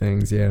other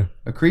things. Yeah.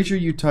 A creature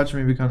you touch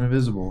may become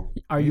invisible.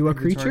 Are you a Anything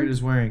the creature? target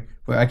is wearing,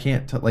 but I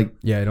can't like.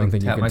 Yeah, I don't like,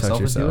 think you tap can touch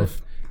myself into yourself.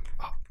 it?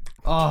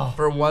 Oh,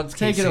 For once,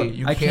 take Casey, it.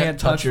 you I can't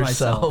touch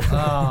yourself.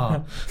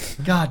 Oh,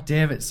 God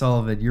damn it,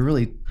 Sullivan!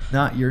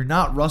 You're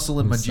not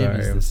rustling my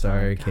jimmies I'm this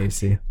sorry, time.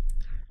 Casey.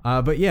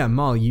 But yeah,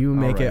 Maul, you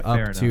make right, it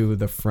fair up to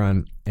the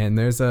front, and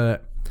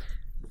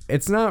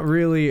it's not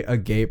really a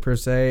gate per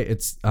se.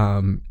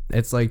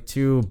 It's like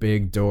two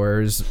big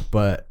doors,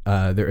 but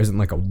there isn't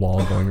like a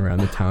wall going around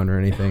the town or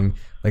anything.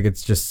 Like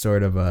it's just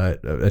sort of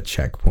a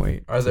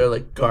checkpoint. Are there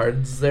like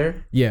guards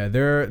there? Yeah,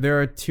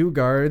 there are two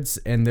guards,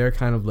 and they're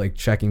kind of like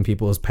checking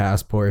people's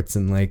passports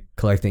and like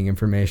collecting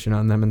information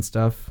on them and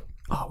stuff.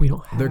 Oh, we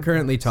don't have. They're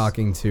currently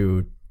talking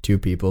to two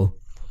people.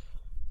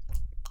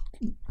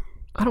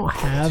 I don't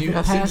have. Do you a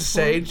have something to passport.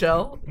 say,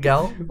 Gel?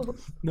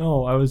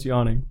 No, I was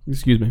yawning.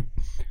 Excuse me.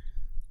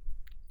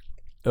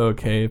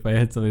 Okay, if I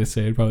had something to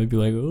say, I'd probably be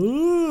like,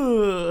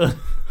 ooh.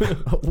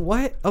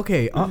 What?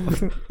 Okay,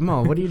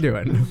 Maul, what are you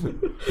doing?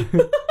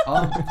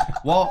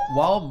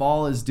 While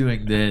Maul is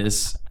doing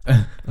this,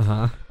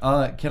 can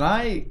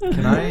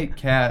I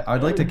cast?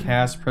 I'd like to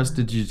cast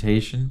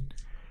prestidigitation,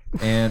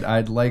 and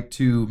I'd like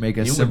to make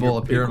a symbol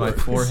appear on my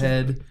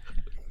forehead,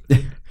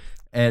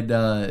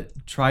 and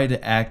try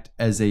to act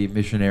as a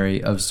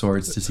missionary of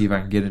sorts to see if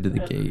I can get into the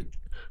gate.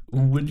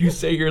 Would you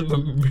say you're in the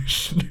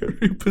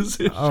missionary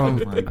position? Oh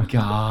my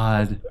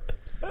God!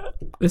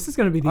 This is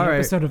gonna be the All right.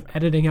 episode of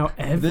editing out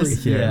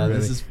everything.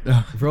 This is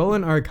Roll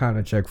an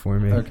Arcana check for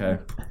me. okay.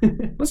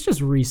 Let's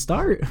just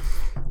restart.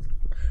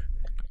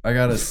 I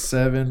got a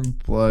 7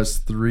 plus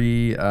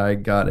 3. I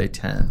got a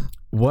 10.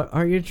 What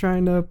are you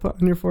trying to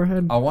put on your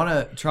forehead? I want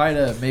to try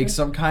to make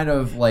some kind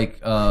of like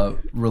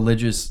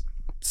religious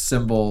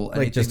symbol, Like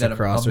anything just that a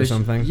cross or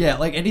something? Yeah,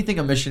 like anything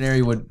a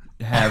missionary would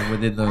have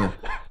within the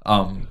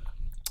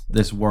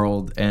this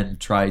world, and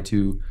try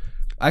to.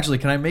 Actually,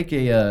 can I make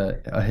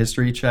a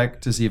history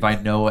check to see if I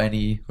know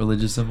any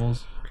religious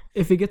symbols?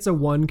 If he gets a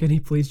 1, can he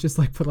please just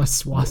like put a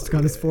swastika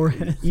on his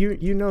forehead?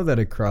 You know that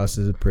a cross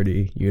is a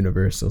pretty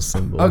universal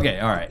symbol. Okay,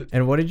 all right.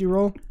 And what did you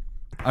roll?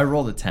 I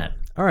rolled a 10.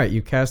 All right,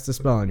 you cast a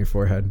spell on your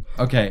forehead.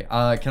 Okay,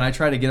 can I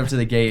try to get up to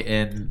the gate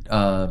and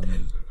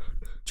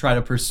try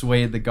to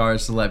persuade the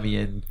guards to let me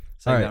in?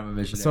 All Saying right. that I'm a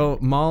missionary. So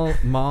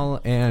Maul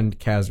and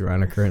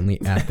Kazaran are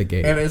currently at the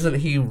gate. And isn't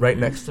he right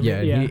next to me?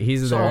 Yeah, Yeah.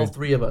 he's So there all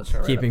three of us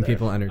are right keeping up there.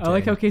 people entertained. I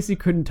like how Casey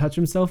couldn't touch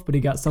himself, but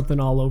he got something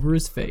all over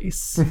his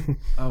face.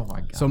 oh my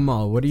God. So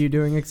Maul, what are you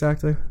doing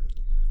exactly?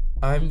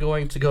 I'm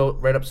going to go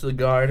right up to the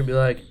guard and be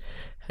like,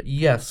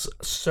 "Yes,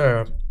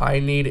 sir. I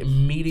need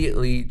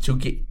immediately to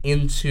get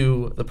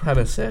into the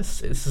premises.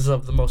 This is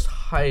of the most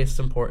highest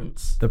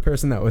importance." The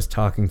person that was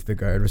talking to the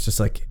guard was just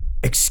like,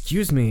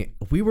 "Excuse me,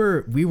 we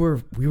were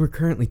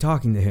currently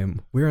talking to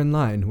him. We're in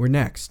line. We're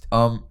next."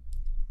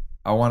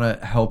 I want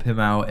to help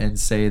him out and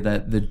say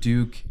that the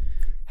Duke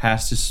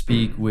has to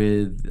speak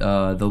with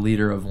the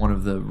leader of one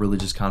of the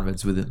religious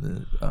convents within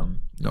the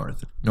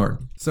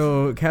Norton.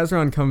 So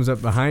Kazaran comes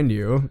up behind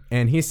you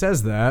and he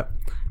says that,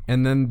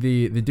 and then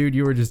the dude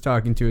you were just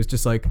talking to is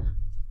just like,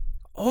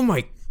 "Oh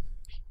my,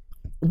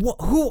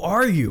 who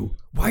are you?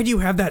 Why do you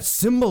have that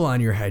symbol on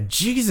your head?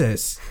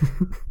 Jesus!"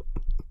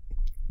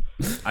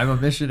 I'm a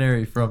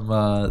missionary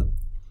from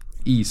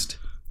East.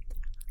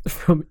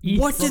 From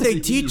east. What do they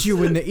teach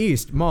you in the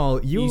East?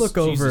 Maul, you East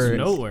look Jesus over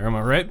nowhere, am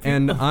I right?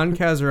 and on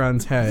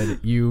Kazaran's head,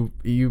 you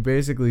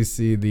basically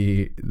see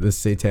the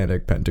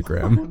satanic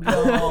pentagram.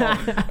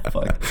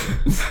 Fuck.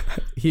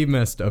 He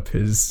messed up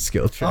his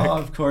skill check. Oh,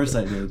 of course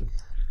I did.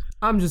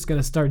 I'm just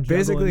gonna start juggling.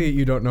 Basically,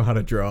 you don't know how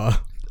to draw.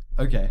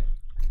 Okay.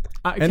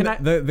 And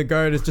the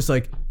guard is just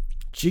like,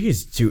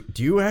 "Geez, do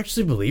you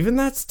actually believe in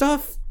that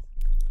stuff?"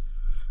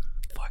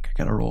 Fuck, I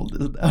gotta roll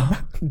this now.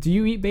 do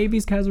you eat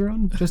babies,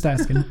 Kazaron? Just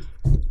asking.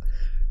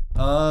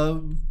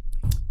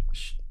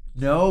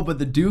 No, but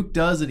the Duke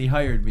does, and he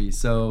hired me.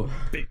 So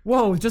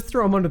Whoa, just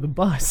throw him under the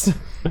bus.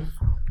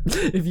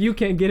 If you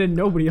can't get in,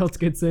 nobody else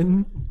gets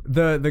in.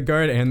 The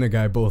guard and the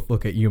guy both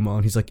look at Yumal,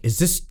 and he's like, "Is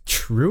this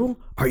true?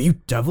 Are you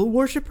devil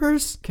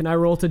worshippers?" Can I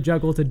roll to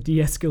juggle to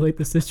de-escalate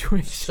the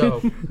situation?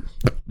 So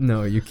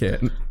No, you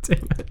can't.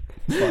 Damn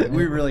it.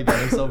 we really got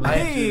ourselves.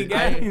 Hey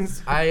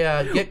guys.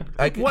 I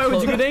get Why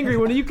would you get angry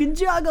when you can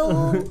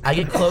juggle? I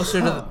get closer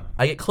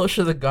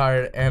to the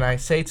guard and I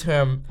say to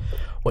him,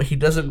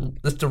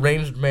 this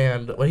deranged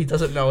man, what he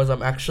doesn't know is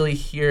I'm actually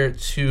here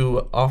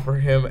to offer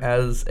him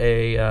as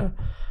a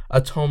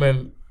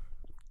atonement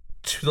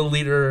to the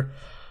leader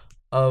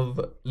of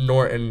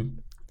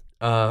Norton.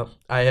 I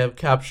have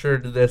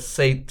captured this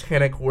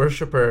satanic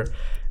worshiper,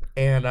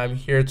 and I'm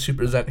here to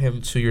present him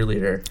to your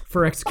leader.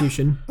 For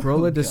execution.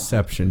 Roll a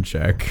deception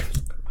check.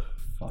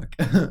 Fuck.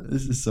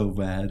 This is so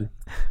bad.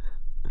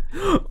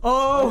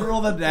 Oh! I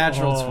rolled a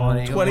natural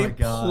 20. 20 Oh my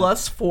God.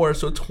 plus 4,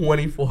 so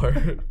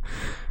 24.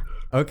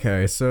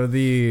 Okay, so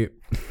the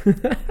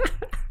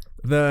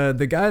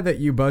guy that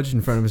you budged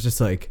in front of is just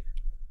like,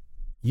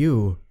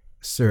 "You,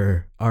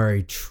 sir, are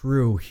a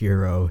true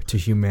hero to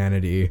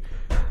humanity.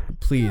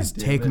 Please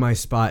take my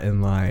spot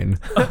in line."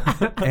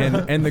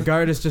 and the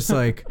guard is just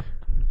like,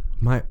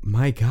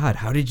 my God,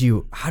 how did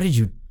you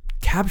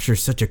capture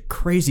such a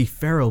crazy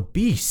feral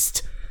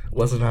beast?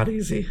 Was not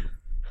easy.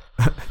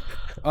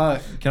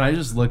 Can I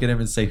just look at him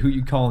and say, "Who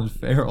you calling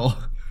feral?"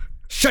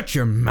 Shut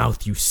your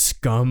mouth, you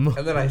scum.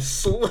 And then I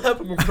slap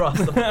him across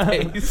the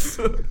face.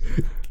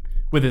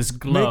 With his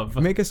glove.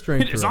 Make a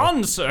strength It is roll.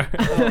 on, sir.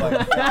 Oh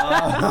my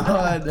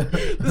God.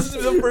 This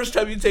is the first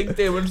time you take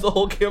damage the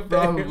whole campaign.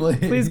 Probably.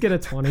 Please get a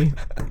 20.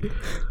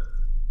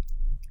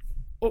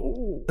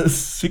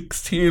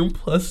 16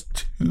 plus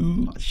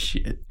 2. Oh,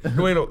 shit.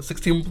 Wait, no,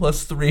 16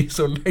 plus 3,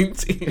 so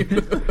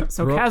 19.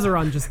 So Roll-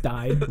 Kazaron just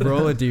died.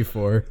 Roll a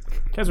d4.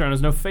 Kazaron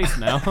has no face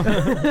now.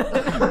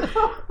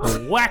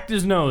 Whacked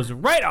his nose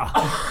right off.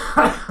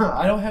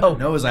 I don't have a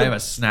nose. I have a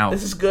snout.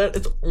 This is good.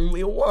 It's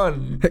only a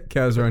 1.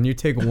 Kazaron, you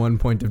take 1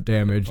 point of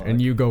damage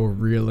and you go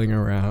reeling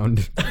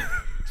around.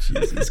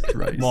 Jesus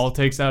Christ. Maul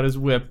takes out his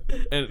whip.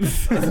 And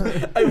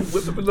I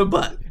whip him in the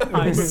butt.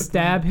 I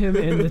stab him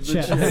in the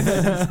chest.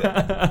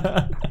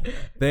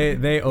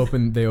 They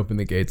open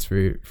the gates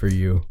for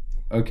you.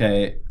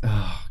 Okay.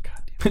 Oh,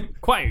 God damn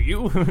it. quiet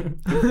you.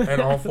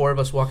 And all 4 of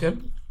us walk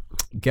in.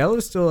 Gel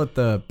is still at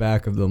the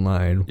back of the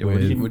line Yeah, with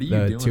what are you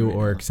the doing 2 right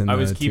orcs and I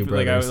the was 2 keeping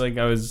brothers.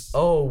 I was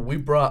Oh, we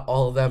brought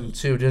all of them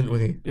too, didn't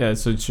we? yeah,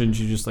 so shouldn't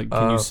you just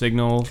can you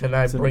signal? Can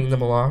I bring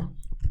them along?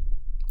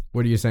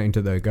 What are you saying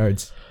to the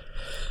guards?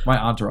 My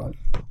entourage.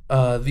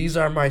 These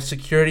are my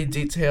security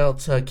detail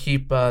to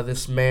keep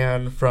this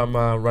man from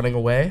running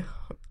away.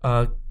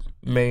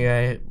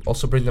 May I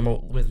also bring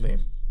them with me?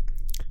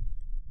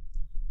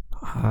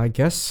 I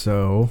guess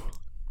so.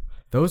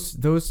 Those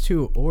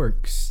 2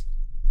 orcs.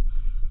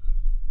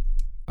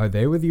 Are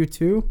they with you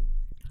too?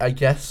 I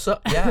guess so.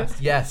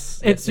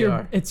 Yes. It's they your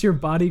are. it's your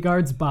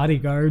bodyguards'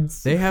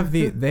 bodyguards. They have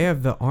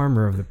the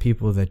armor of the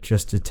people that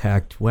just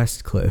attacked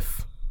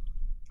Westcliff.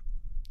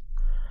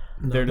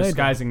 They're they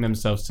disguising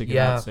themselves to get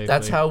out safely.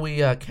 That's how we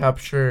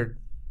captured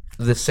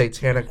the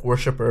satanic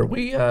worshiper.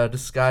 We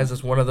disguised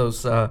as one of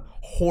those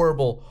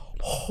horrible,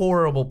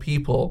 horrible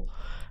people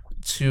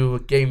to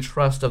gain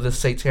trust of this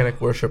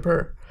satanic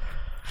worshiper.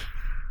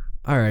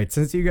 All right,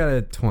 since you got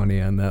a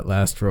 20 on that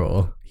last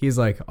roll, he's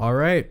like, "All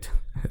right,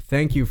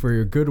 thank you for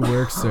your good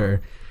work,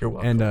 sir." You're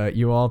welcome. And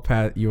you all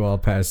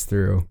pass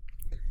through.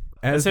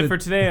 As That's it for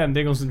today. I'm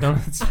Dingles and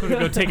Donuts. I'm gonna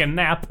go take a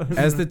nap.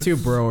 as the 2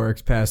 bro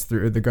orcs pass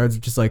through, the guards are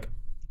just like,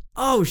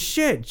 "Oh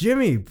shit,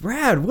 Jimmy,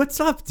 Brad,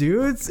 what's up,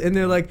 dudes?" And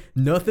they're like,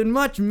 "Nothing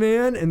much,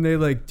 man." And they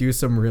like do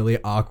some really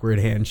awkward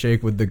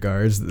handshake with the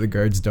guards that the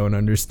guards don't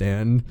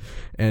understand.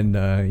 And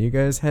you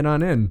guys head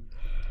on in.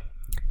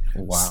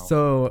 Wow.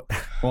 So,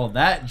 Well,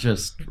 that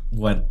just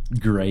went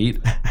great.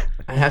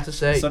 I have to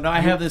say, So now I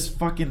have this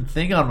fucking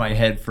thing on my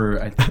head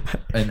for, I think,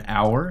 an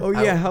hour. oh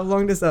yeah, how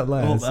long does that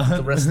Hold last? the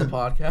on. rest of the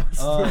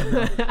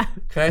podcast.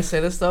 Can I say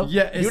this though?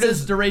 Yeah, it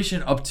says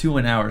duration up to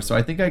an hour, so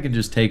I think I can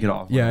just take it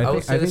off. Yeah, I would I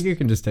say think this- you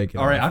can just take it.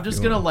 All right, off I'm if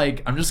just you gonna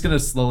want. I'm just gonna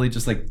slowly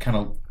just kind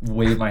of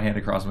wave my hand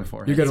across my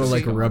forehead. You're gonna It's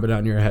like just rub it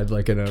on your head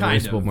like an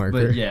kind erasable of,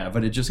 marker. but yeah,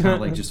 but it just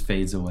kind of just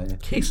fades away.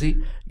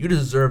 Casey, you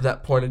deserve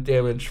that point of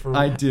damage for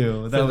I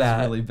do. for That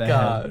was really bad.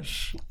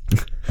 Gosh.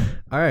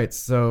 All right,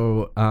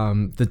 so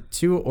the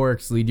 2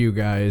 orcs lead you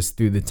guys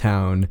through the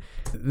town.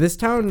 This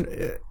town,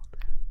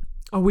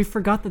 Oh, we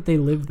forgot that they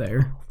live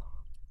there.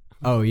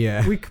 oh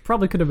yeah, We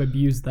probably could have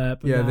abused that.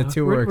 But yeah, nah, the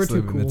 2 we're orcs too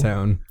live in the cool.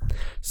 town.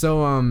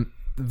 So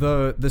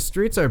the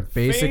streets are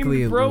basically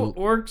Famed bro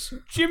orcs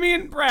Jimmy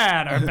and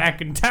Brad are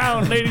back in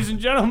town, ladies and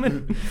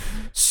gentlemen.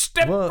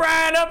 Step Well-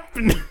 right up.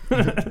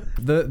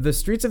 the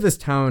streets of this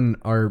town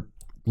are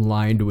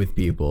lined with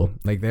people.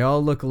 Like they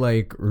all look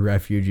like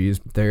refugees.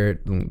 They're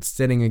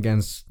sitting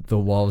against the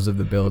walls of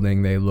the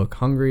building. They look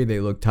hungry, they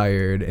look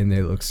tired, and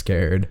they look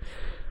scared.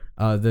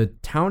 The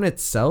town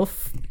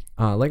itself,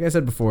 like I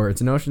said before,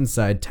 it's an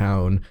oceanside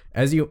town.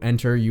 As you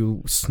enter,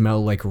 you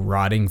smell like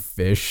rotting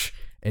fish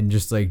and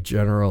just like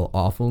general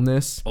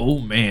awfulness. Oh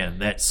man,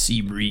 that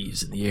sea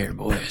breeze in the air,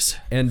 boys.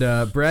 And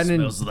Brandon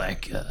Smells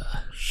like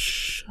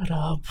Shut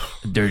up.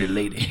 a dirty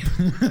lady.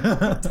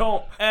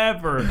 Don't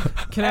ever.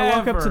 Can I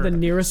walk up to the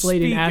nearest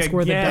lady and ask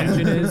where the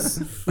dungeon is?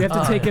 We have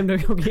to take him to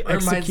go get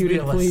Reminds me executed,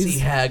 of a please. sea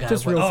hag I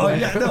Just went real to.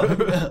 quick. yeah,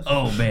 no.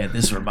 Oh man,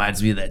 this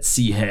reminds me of that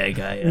sea hag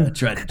I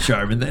tried to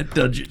charm in that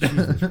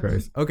dungeon.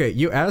 Christ. Okay,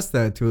 you asked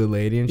that to a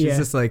lady, and she's Yeah.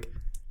 just like,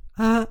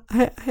 I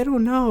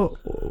don't know.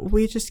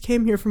 We just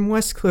came here from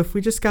Westcliff.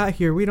 We just got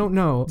here. We don't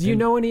know. Do you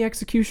know any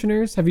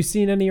executioners? Have you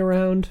seen any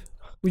around?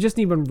 We just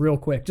need one real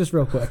quick. Just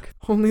real quick.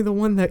 Only the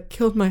one that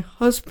killed my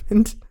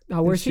husband.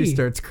 Oh, where's she he?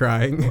 starts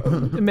crying.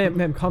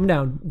 Ma'am, calm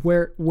down.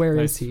 Where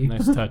is he?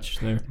 Nice touch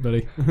there,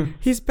 buddy.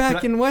 He's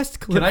back in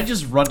Westcliff. Can I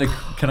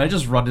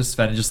just run to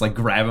Sven and just like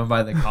grab him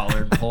by the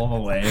collar and pull him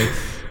away?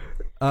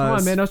 Come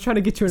on, man. I was trying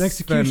to get you an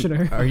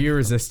executioner. Are you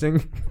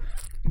resisting?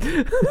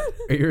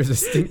 Are you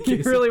resisting? You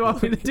Casey? really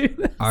want me to do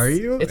this? Are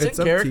you? It's in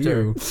up character.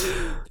 to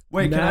you.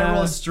 Wait, can I roll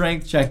Nah. a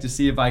strength check to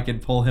see if I can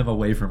pull him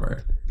away from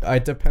her?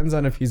 It depends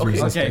on if he's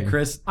resisting. Okay,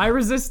 Chris. I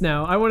resist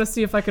now. I want to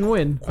see if I can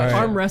win. right.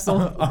 Arm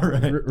wrestle. All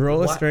right.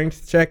 Roll a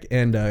strength check,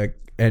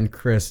 and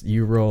Chris,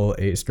 you roll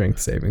a strength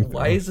saving throw.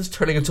 Why is this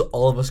turning into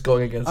all of us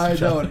going against I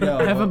each other? don't know.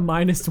 I have a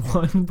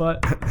 -1,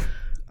 but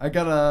I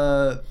got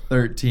a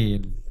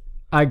 13.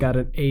 I got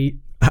an 8.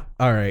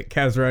 All right,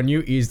 Kazran,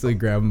 you easily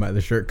grab him by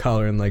the shirt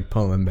collar and like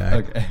pull him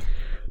back. Okay.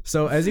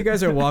 So as you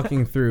guys are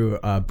walking through,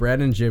 Brad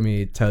and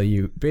Jimmy tell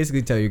you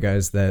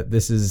guys that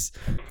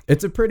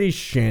it's a pretty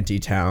shanty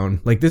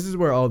town. Like this is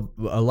where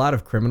a lot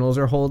of criminals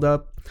are holed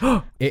up.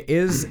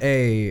 It's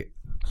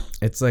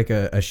like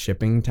a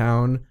shipping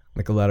town.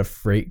 Like a lot of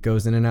freight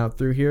goes in and out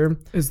through here.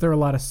 Is there a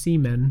lot of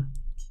seamen?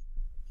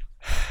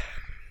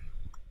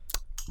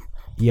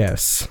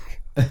 Yes.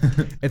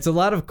 It's a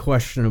lot of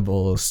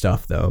questionable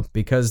stuff though,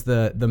 because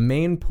the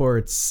main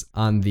ports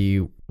on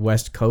the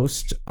west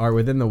coast are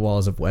within the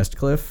walls of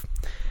Westcliff,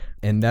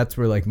 and that's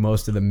where like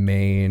most of the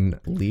main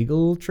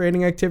legal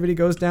trading activity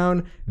goes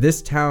down.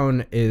 This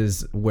town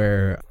is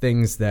where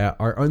things that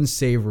are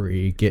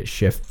unsavory get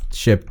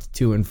shipped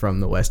to and from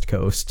the west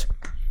coast.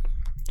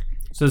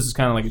 So this is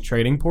kind of like a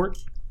trading port.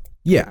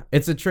 Yeah,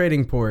 it's a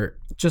trading port.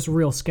 Just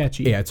real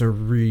sketchy. Yeah, it's a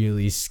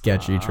really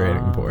sketchy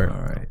trading port.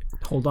 All right.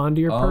 Hold on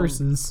to your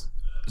purses.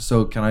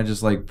 So can I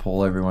just like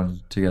pull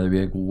everyone together and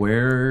be like,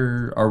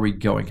 where are we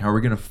going? How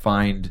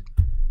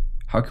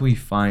can we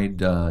find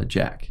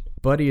Jack?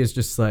 Buddy is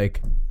just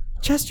like,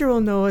 Chester will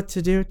know what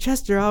to do.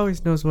 Chester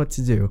always knows what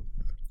to do.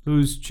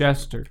 Who's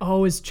Chester?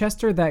 Oh, is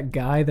Chester that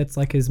guy that's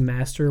like his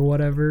master or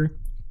whatever?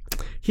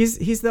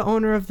 He's the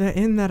owner of the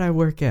inn that I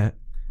work at.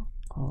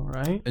 All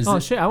right.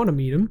 Shit, I want to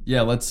meet him.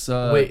 Yeah, let's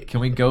Wait. Can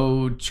we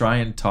go try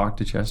and talk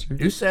to Chester?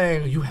 You're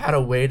saying you had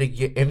a way to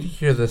get in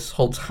here this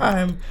whole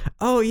time?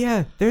 Oh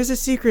yeah, there's a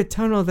secret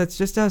tunnel that's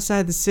just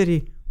outside the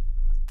city.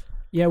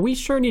 Yeah, we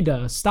sure need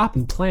to stop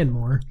and plan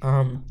more.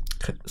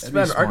 Sven,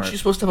 aren't smart. you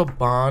supposed to have a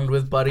bond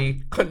with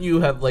Buddy? Couldn't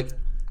you have like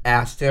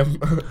asked him?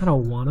 I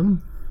don't want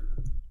him.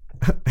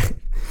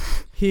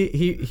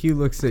 He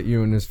looks at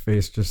you and his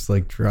face just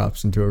like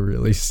drops into a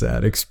really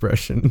sad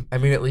expression. I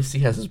mean, at least he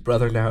has his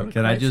brother now.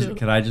 Can I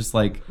just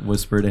like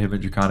whisper to him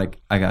in Draconic,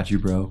 I got you,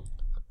 bro?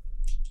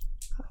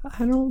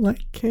 I don't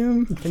like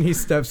him. And he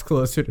steps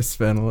closer to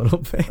Sven a little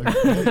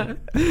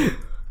bit.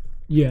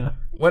 Yeah.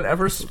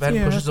 Whenever Sven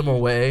Yeah. pushes him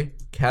away,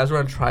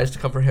 Kazran tries to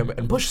comfort him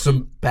and pushes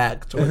him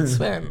back towards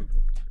Sven.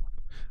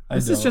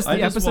 This is just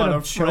the episode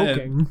of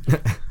choking.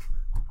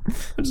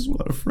 I just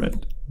want a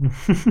friend.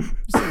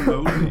 So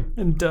lonely.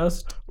 And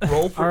dust.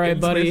 Roll for All right,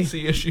 buddy.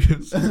 intimacy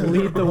issues.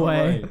 Lead the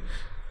way.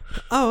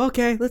 Oh,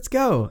 okay, let's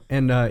go.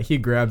 And he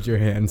grabs your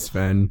hand,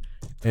 Sven,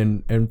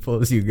 and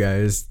pulls you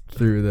guys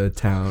through the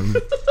town.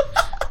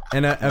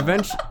 And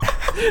eventually,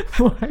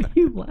 Why are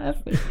you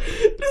laughing?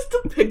 Just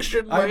a picture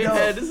in my I know.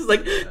 head. This is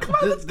like, come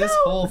on, let's This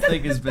go. whole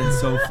thing has been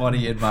so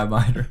funny in my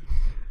mind.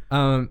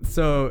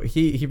 so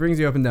he brings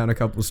you up and down a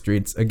couple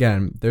streets.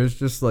 Again, there's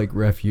just like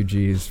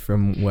refugees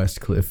from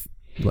Westcliff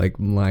like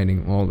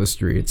lining all the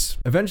streets.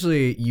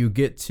 Eventually, you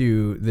get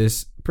to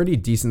this pretty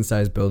decent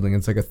sized building.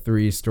 It's like a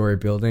 3-story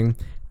building.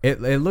 It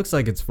looks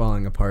like it's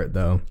falling apart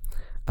though,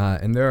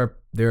 and there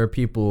are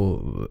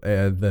people.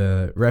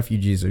 The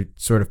refugees are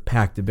sort of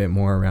packed a bit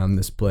more around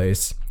this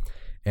place,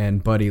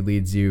 and Buddy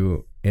leads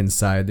you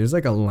inside. There's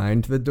like a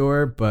line to the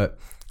door, but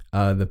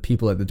the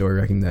people at the door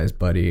recognize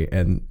Buddy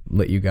and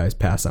let you guys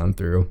pass on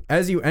through.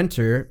 As you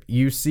enter,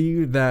 you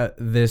see that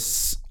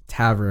this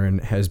tavern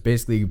has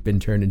basically been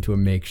turned into a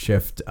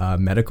makeshift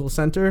medical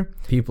center.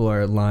 People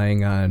are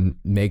lying on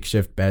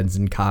makeshift beds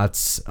and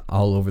cots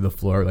all over the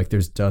floor. Like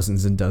there's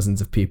dozens and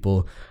dozens of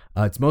people.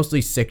 It's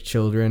mostly sick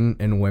children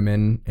and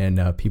women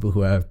and people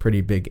who have pretty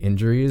big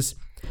injuries.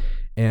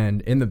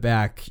 And in the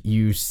back,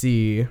 you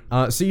see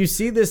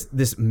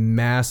this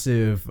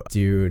massive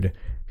dude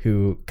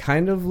who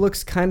kind of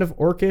looks kind of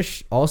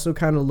orcish, also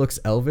kind of looks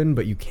elven,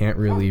 but you can't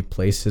really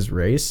place his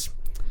race.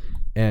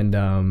 And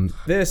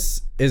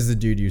this is the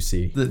dude you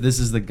see. This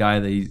is the guy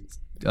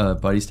that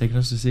Buddy's taking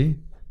us to see?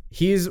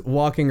 he's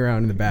walking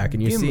around in the back,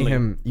 and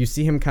you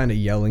see him kind of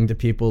yelling to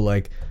people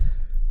like,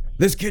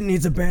 "This kid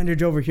needs a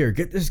bandage over here.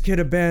 Get this kid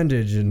a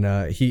bandage."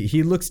 And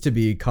he looks to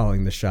be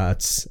calling the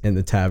shots in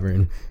the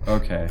tavern.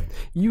 Okay.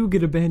 You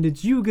get a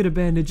bandage. You get a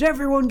bandage.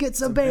 Everyone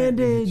gets a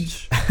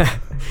bandage.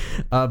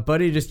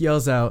 Buddy just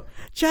yells out,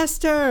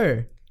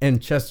 "Chester!"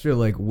 And Chester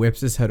like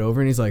whips his head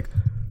over, and he's like,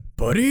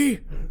 "Buddy!"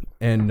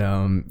 And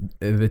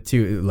the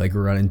two like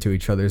run into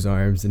each other's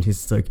arms, and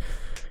he's like,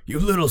 "You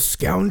little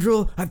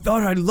scoundrel! I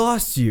thought I'd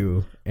lost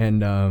you."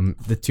 And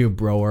the two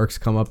bro orcs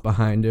come up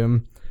behind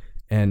him,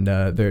 and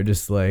they're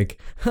just like,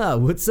 "Huh,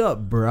 what's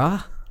up,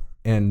 brah?"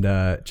 And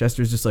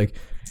Chester's just like,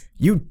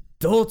 "You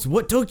dolts,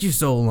 what took you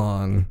so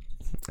long?"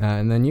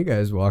 And then you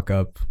guys walk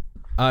up.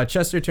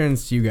 Chester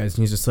turns to you guys,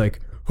 and he's just like,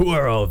 "Who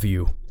are all of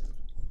you?"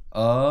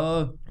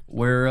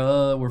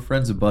 We're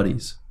friends of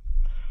buddies.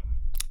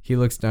 He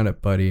looks down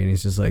at Buddy, and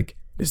he's just like,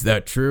 "Is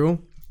that true?"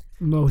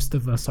 Most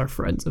of us are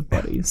friends of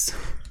buddies.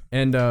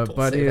 And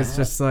Buddy is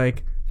just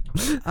like,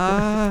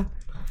 the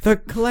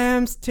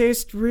clams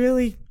taste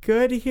really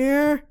good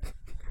here.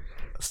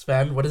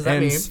 Sven, what does that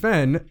and mean?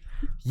 Sven,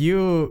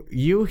 you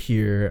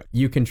hear,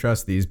 you can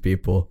trust these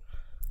people.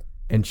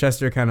 And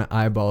Chester kind of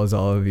eyeballs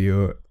all of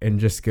you and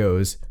just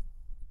goes,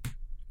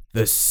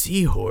 "The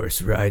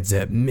seahorse rides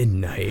at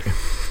midnight."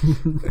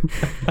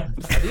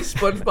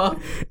 SpongeBob.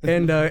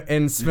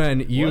 And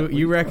Sven,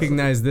 you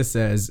recognize this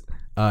as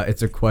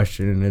it's a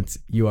question, and it's,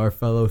 "You are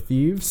fellow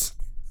thieves?"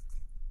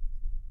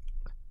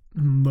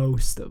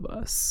 Most of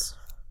us.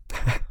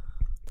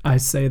 I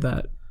say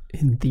that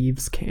in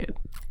thieves' camp.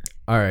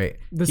 All right.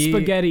 The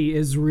spaghetti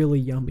is really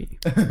yummy.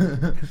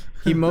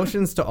 He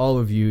motions to all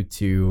of you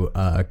to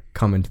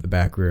come into the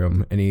back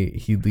room, and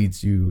he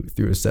leads you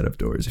through a set of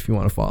doors if you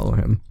want to follow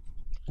him.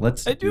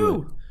 Let's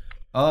do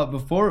it.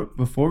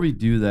 Before we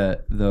do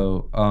that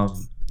though,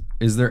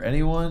 is there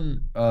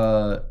anyone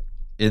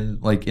in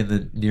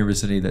the near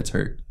vicinity that's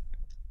hurt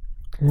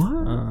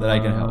What? that I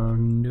can help?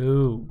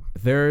 No.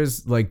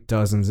 There's like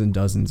dozens and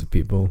dozens of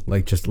people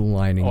like just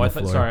lining the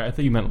floor. Sorry, I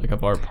thought you meant like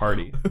of our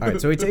party. All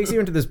right, so he takes you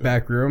into this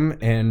back room,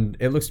 and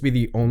it looks to be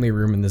the only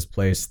room in this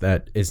place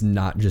that is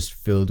not just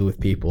filled with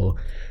people.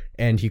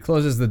 And he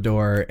closes the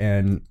door,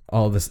 and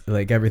all this,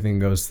 like, everything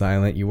goes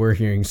silent. You were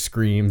hearing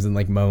screams and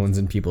like moans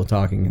and people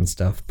talking and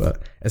stuff,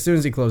 but as soon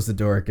as he closed the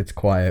door, it gets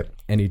quiet,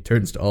 and he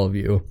turns to all of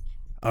you.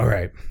 "All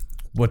right,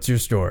 what's your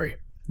story?"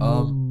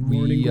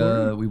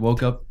 We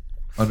woke up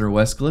under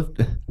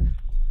Westcliff,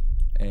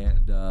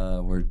 and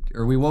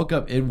we woke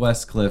up in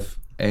Westcliff,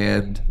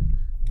 and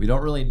we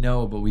don't really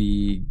know, but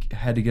we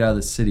had to get out of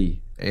the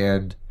city,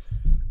 and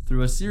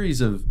through a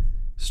series of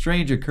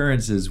strange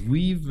occurrences,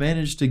 we've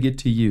managed to get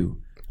to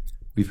you.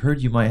 We've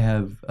heard you might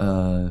have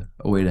a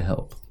way to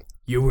help.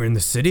 You were in the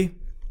city?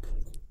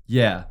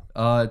 Yeah,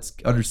 it's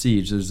under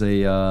siege. There's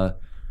a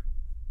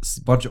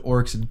bunch of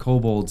orcs and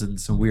kobolds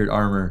and some weird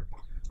armor,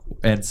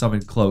 and some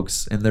in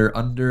cloaks, and they're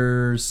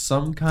under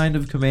some kind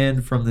of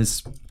command from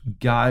this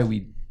guy.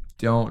 We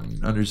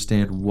don't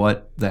understand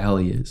what the hell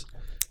he is.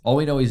 All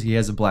we know is he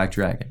has a black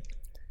dragon.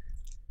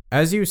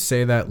 As you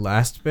say that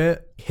last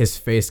bit, his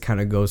face kind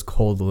of goes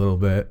cold a little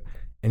bit,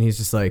 and he's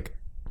just like,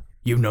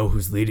 "You know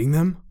who's leading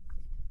them?"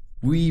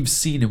 We've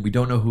seen him. We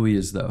don't know who he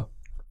is, though.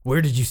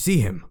 "Where did you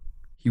see him?"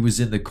 He was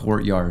in the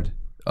courtyard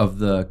of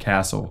the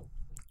castle.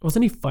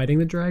 Wasn't he fighting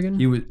the dragon?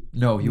 He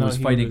was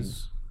fighting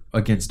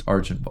against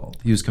Archinbald.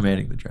 He was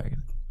commanding the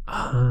dragon.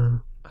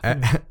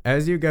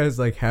 As you guys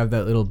like have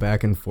that little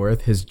back and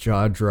forth, his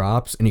jaw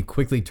drops, and he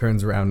quickly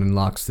turns around and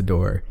locks the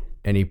door,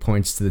 and he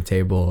points to the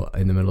table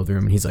in the middle of the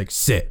room, and he's like,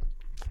 "Sit."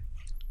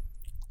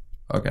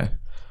 Okay.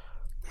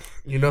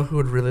 You know who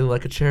would really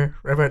like a chair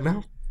right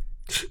now?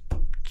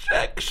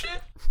 Jack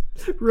shit.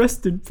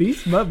 Rest in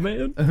peace, my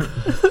man.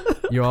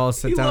 You all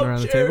sit down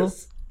around the table?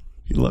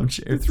 He loved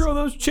chairs. Throw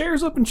those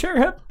chairs up and chair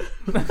him.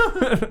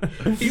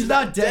 He's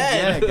not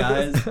dead yet,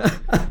 guys.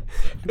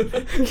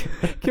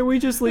 Can we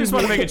just I leave? just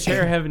want to make a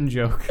chair heaven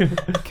joke.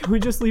 Can we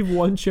just leave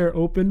one chair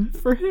open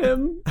for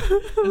him?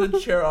 And a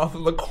chair off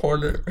in the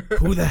corner.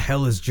 Who the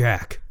hell is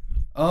Jack?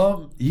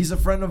 He's a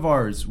friend of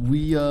ours.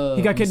 He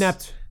got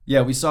kidnapped.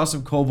 We saw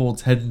some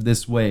kobolds heading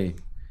this way.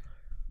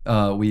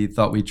 We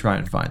thought we'd try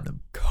and find them.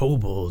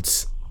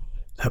 Kobolds.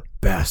 That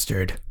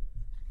bastard.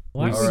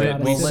 We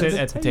sit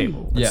at the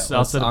table.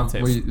 I'll sit at the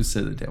table. We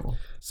sit at the table.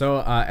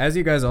 So as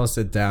you guys all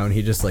sit down,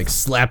 he just like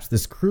slaps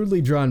this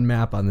crudely drawn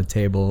map on the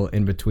table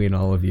in between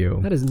all of you.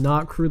 That is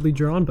not crudely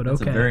drawn, but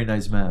That's okay. a very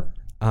nice map.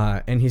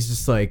 And he's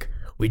just like,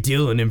 "We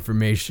deal in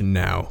information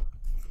now."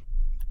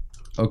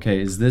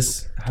 Okay, is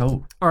this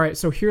how? All right,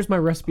 so here's my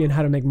recipe on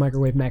how to make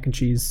microwave mac and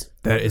cheese.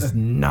 That is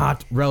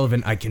not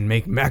relevant. I can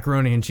make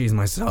macaroni and cheese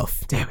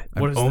myself. Damn it.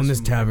 I've owned this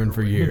tavern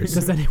for years.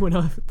 Does anyone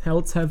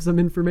else have some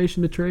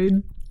information to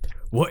trade?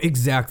 What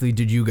exactly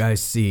did you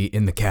guys see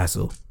in the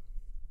castle?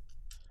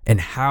 And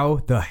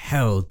how the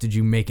hell did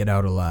you make it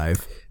out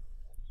alive?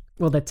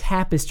 Well, the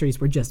tapestries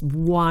were just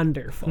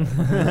wonderful.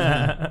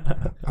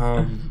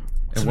 And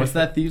what's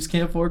that thieves'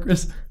 camp for,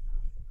 Chris?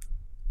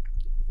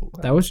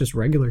 That was just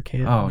regular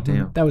camp. Oh,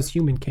 damn. That was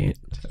human camp.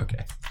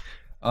 Okay.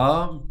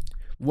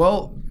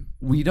 Well,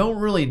 we don't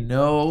really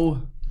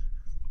know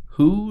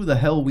who the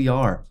hell we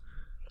are.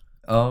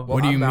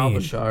 What do you mean?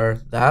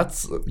 Malbashar.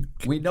 That's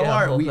We know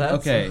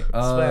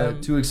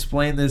Sven. To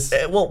explain this.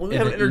 Well, we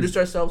haven't introduced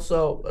ourselves,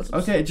 so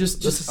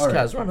Just this is all right.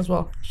 Kazran as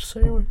well. Just so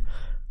you know.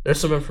 There's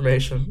some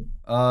information.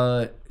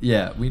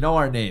 Yeah, we know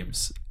our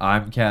names.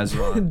 I'm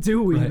Kazran.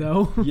 Do we,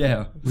 though?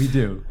 Yeah, we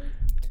do.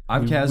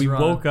 I'm Kazran. We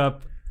woke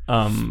up.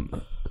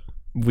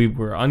 We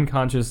were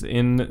unconscious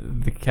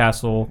in the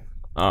castle.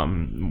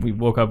 We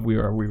woke up. We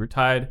were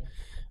tied.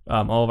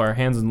 All of our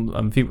hands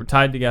and feet were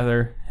tied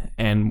together,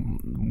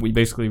 and we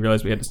basically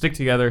realized we had to stick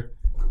together.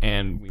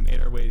 And we made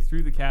our way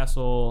through the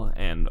castle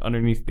and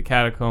underneath the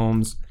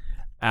catacombs,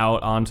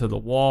 out onto the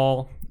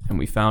wall, and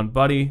we found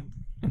Buddy,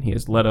 and he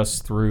has led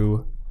us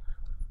through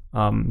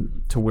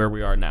to where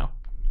we are now.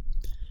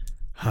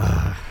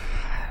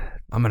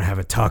 I'm gonna have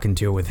a talking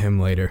to with him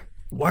later.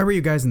 Why were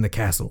you guys in the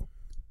castle?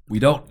 We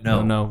don't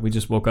know. No, we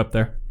just woke up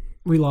there.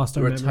 We lost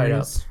our We're memories. tied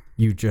up.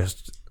 You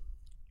just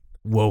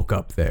woke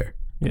up there.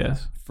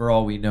 Yes. For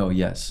all we know,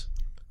 yes.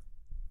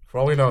 For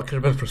all we know, it could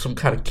have been for some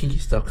kind of kinky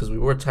stuff because we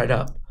were tied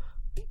up.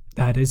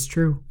 That is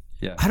true.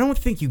 Yeah. I don't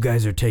think you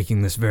guys are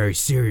taking this very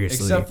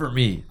seriously. Except for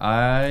me.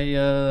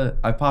 I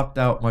popped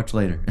out much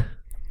later.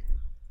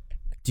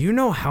 Do you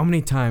know how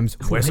many times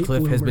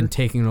Westcliff has been bloomer.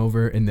 taken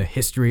over in the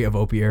history of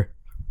Opier?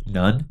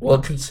 None? Well,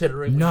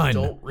 considering None. we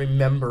don't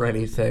remember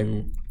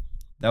anything.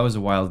 That was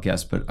a wild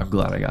guess, but I'm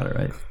glad I got it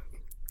right.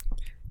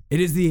 It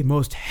is the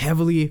most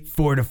heavily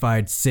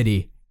fortified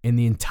city in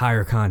the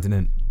entire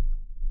continent.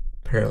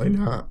 Apparently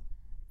not.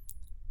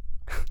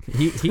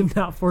 He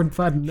Not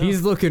fortified enough.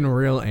 he's looking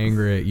real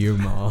angry at you,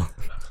 Maul.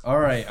 All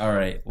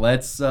right.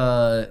 Let's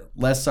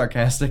less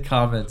sarcastic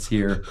comments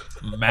here.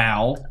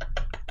 Mal.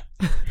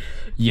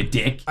 You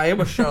dick. I am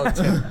a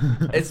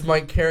charlatan. It's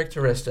my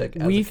characteristic.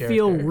 As we a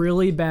feel character.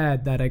 really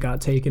bad that I got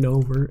taken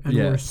over, and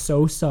Yeah. we're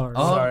so sorry.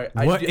 Sorry.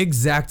 What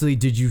exactly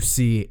did you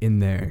see in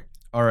there?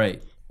 All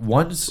right.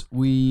 Once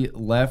we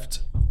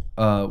left,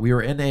 we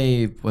were in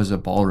a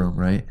ballroom,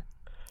 right?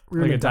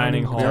 We're in Like a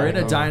dining hall. We were in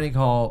a dining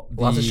hall.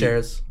 Lots of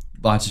chairs.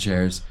 Lots of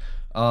chairs.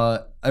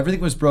 Everything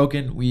was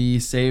broken. We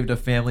saved a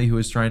family who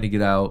was trying to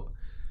get out.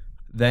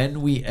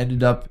 Then we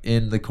ended up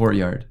in the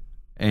courtyard,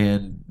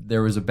 and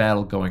there was a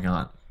battle going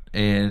on.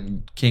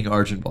 And King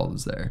Archenbald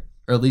was there,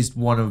 or at least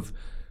one of.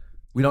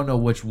 We don't know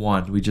which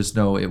one. We just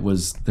know it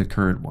was the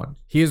current one.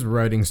 He is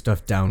writing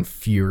stuff down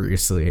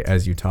furiously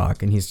as you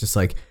talk, and he's just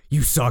like,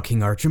 "You saw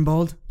King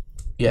Archenbald?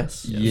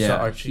 Yes. Yeah, So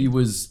Archie. he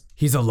was.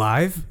 He's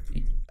alive?"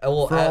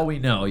 Well, For all we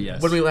know,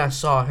 yes. when we last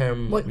saw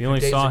him, like We only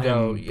days saw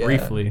ago, him yeah.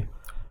 briefly.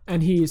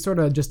 And he sort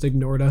of just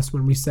ignored us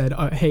when we said,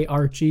 "Hey,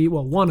 Archie."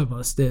 Well, one of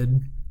us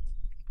did.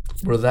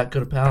 We're that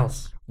good of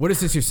pals. What is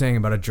this you're saying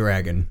about a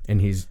dragon? And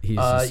he's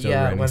just still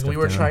Yeah, writing when stuff we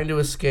were down. trying to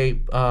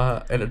escape,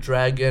 and a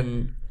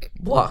dragon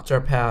blocked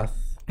our path.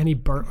 And he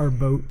burnt our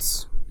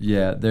boats.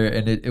 Yeah, there,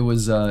 and it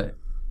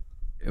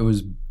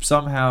was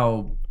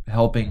somehow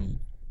helping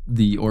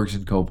the orcs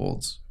and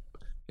kobolds.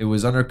 It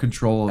was under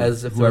control of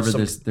As if there was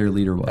whoever their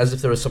leader was. As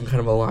if there was some kind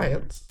of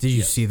alliance. Did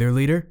you see their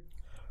leader?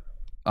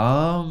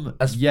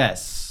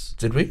 Yes.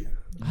 Did we?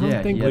 I don't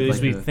Yeah, think he At had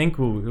least like we a- think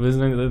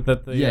wasn't it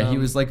that the Yeah, he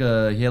was like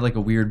he had like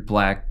a weird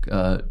black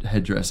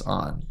headdress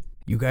on.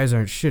 You guys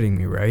aren't shitting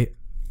me, right?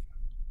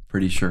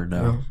 Pretty sure,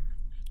 no. No.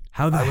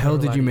 How the I would hell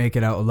never did lie you to you. make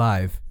it out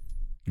alive?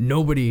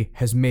 Nobody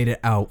has made it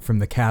out from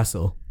the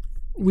castle.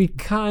 We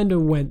kind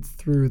of went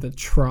through the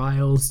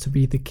trials to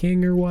be the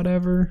king or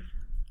whatever.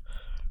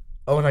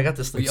 Oh, and I got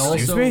this. We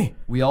Excuse also me?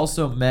 we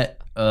also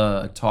met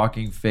a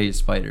talking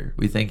face fighter.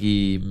 We think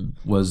he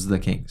was the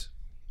king's.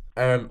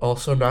 And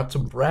also, not to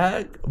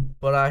brag,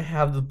 but I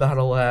have the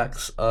battle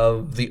axe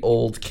of the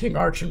old King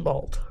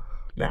Archenbald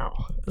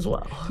now as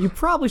well. You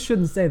probably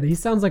shouldn't say that. He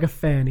sounds like a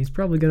fan. He's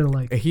probably gonna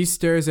like. He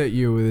stares at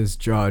you with his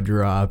jaw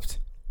dropped.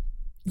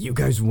 You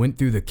guys went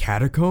through the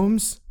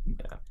catacombs?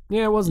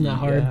 Yeah, it wasn't that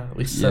hard. Yeah,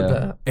 we said Yeah.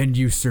 that. And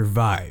you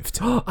survived.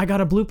 I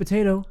got a blue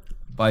potato.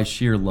 By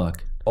sheer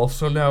luck.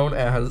 Also known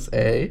as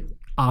a.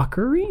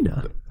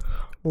 Ocarina.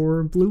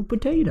 Or blue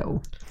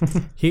potato.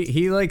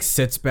 He like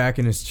sits back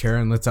in his chair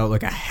and lets out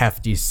like a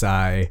hefty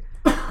sigh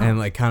and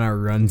like kind of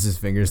runs his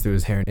fingers through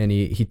his hair, and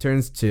he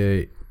turns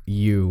to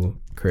you,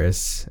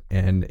 Chris,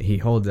 and he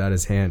holds out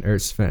his hand, or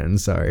Sven,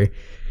 sorry.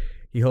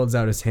 He holds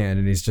out his hand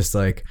and he's just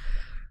like,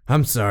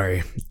 "I'm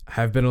sorry.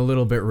 I've been a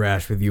little bit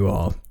rash with you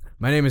all.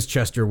 My name is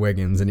Chester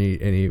Wiggins," and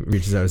he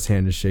reaches out his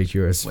hand to shake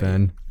yours,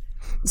 Sven.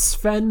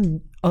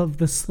 Sven of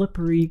the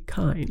slippery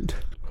kind.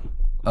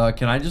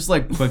 Can I just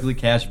like quickly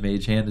cast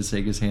Mage Hand to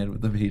shake his hand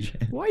with the Mage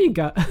Hand? Why you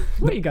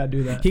gotta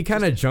do that? He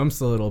kind of jumps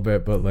a little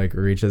bit, but like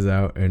reaches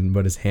out,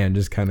 but his hand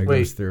just kind of Wait,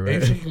 goes through are you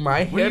it. shaking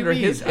my What do hand you or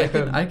mean? his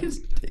hand?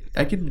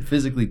 I can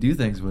physically do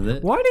things with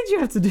it. Why did you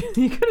have to do?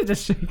 You could have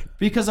just shaken.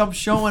 Because I'm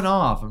showing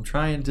off. I'm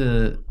trying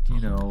to,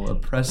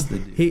 oppress the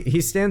dude. He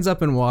stands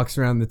up and walks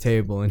around the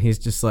table, and he's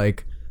just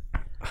like,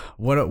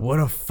 what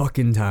a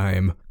fucking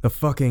time. The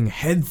fucking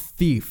head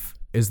thief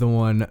is the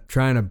one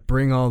trying to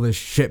bring all this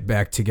shit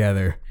back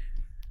together.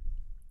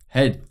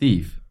 Head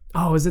thief.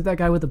 Oh, is it that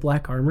guy with the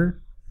black armor?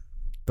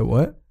 The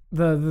what?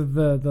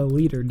 The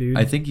leader, dude.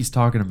 I think he's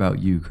talking about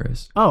you,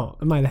 Chris. Oh,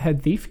 am I the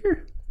head thief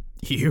here?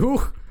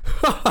 You?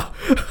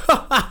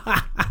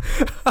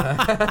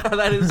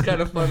 That is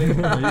kind of funny.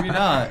 Maybe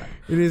not.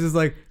 And he's just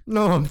like,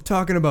 no, I'm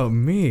talking about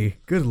me.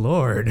 Good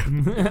Lord.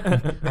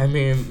 I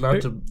mean,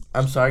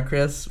 I'm sorry,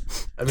 Chris.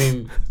 I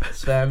mean,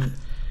 Sven,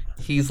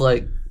 he's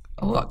like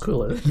a lot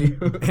cooler than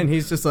you. And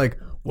he's just like,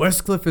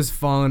 Westcliff has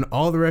fallen.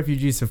 All the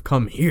refugees have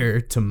come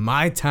here to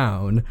my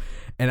town,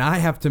 and I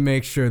have to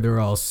make sure they're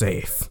all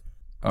safe.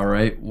 All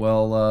right.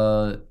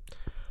 Well,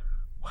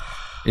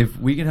 if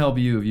we can help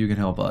you, if you can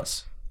help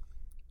us.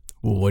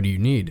 Well, what do you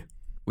need?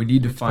 We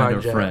need to find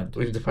our Jack. friend.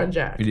 We need to find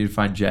Jack. We need to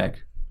find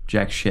Jack.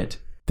 Jack shit.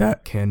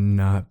 That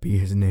cannot be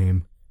his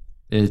name.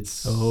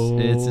 It's his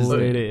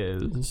it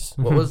name. is.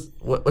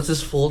 What's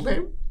his full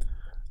name?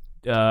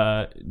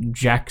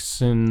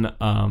 Jackson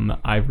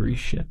Ivory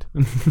shit.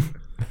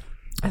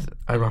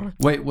 Ironic.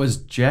 Wait, was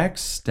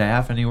Jack's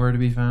staff anywhere to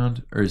be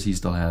found, or does he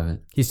still have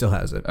it? He still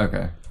has it,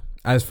 Okay.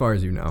 as far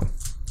as you know.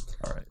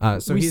 All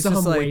right. So we he's saw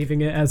just him like,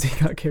 waving it as he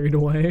got carried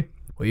away.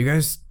 well, you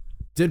guys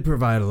did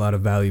provide a lot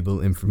of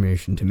valuable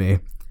information to me.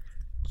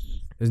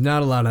 There's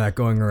not a lot of that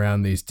going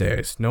around these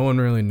days. No one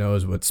really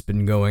knows what's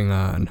been going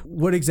on.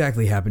 What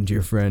exactly happened to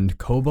your friend?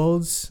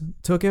 Kobolds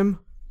took him?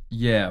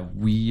 Yeah,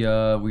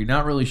 we're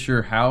not really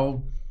sure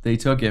how they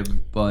took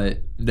him, but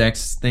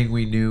next thing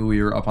we knew,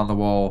 we were up on the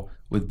wall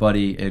with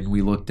Buddy, and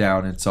we looked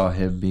down and saw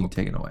him being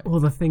taken away. Well,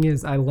 the thing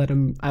is, I let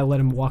him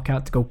walk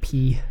out to go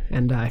pee,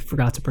 and I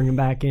forgot to bring him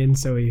back in,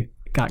 so he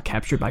got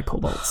captured by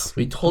kobolds.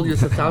 We told you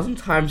this 1,000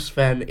 times,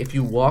 Sven. If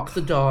you walk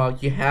the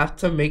dog, you have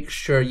to make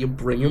sure you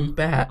bring him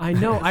back. I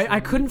know. I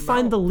couldn't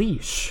find the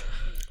leash.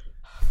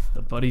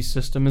 The buddy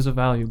system is a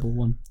valuable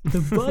one.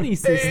 The buddy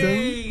system.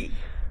 Hey!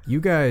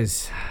 You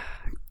guys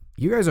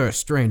are a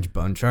strange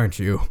bunch, aren't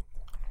you?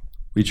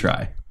 We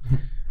try.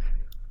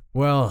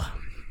 Well,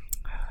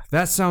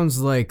 that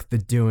sounds like the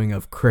doing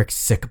of Crick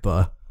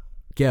Sikba.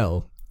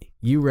 Gel,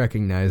 you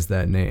recognize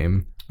that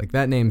name. Like,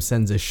 that name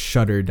sends a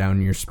shudder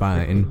down your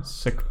spine.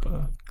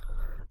 Sickba.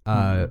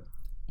 Why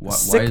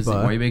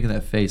are you making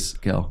that face,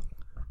 Gil?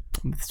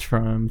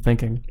 I'm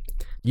thinking.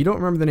 You don't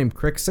remember the name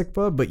Crick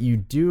Sikba, but you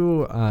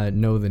do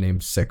know the name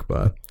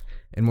Sikba.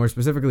 And more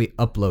specifically,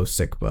 Uplo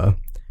Sikba,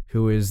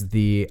 who is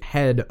the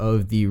head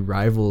of the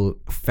rival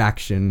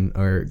faction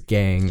or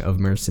gang of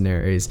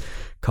mercenaries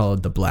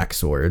called the Black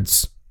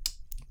Swords.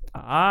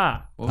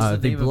 Ah. What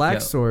was The name of Black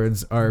Gil?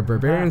 Swords are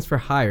barbarians for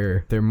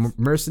hire. They're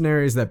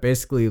mercenaries that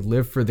basically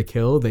live for the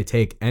kill. They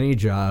take any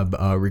job,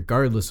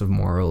 regardless of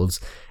morals,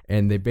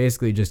 and they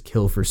basically just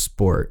kill for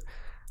sport.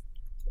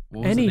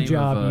 What was Any the name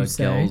job, of, you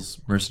say? Gel's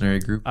mercenary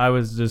group? I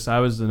was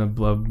in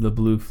the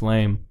blue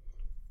flame.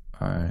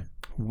 All right.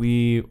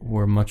 We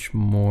were much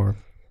more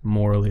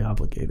morally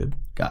obligated.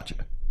 Gotcha.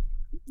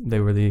 They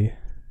were the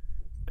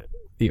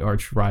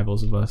arch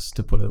rivals of us,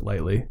 to put it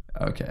lightly.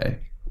 Okay.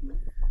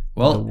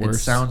 Well, The it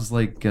worst. sounds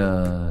like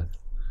you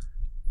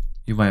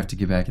might have to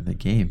get back in the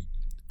game.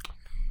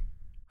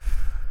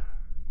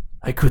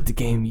 I quit the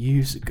game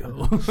years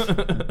ago.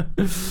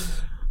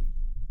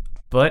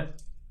 But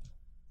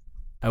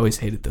I always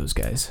hated those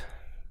guys.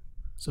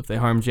 So if they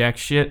harm jack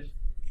shit,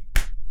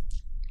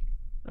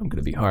 I'm going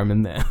to be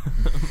harming them.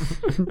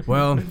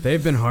 Well,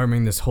 they've been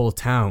harming this whole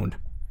town.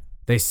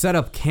 They set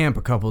up camp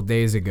a couple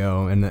days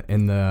ago in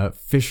the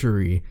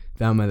fishery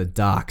down by the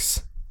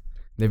docks.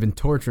 They've been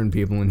torturing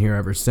people in here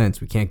ever since.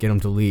 We can't get them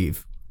to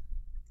leave.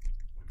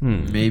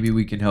 Maybe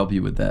we can help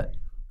you with that.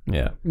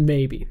 Yeah,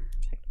 Maybe.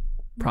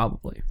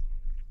 Probably.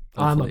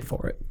 I'm up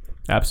for it.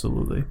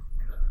 absolutely.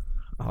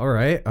 All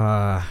right.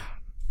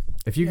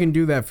 If you can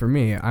do that for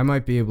me, I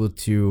might be able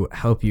to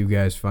help you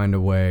guys find a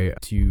way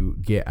to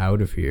get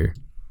out of here.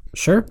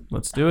 Sure.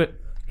 Let's do it.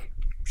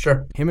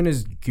 Sure. Him and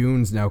his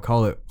goons now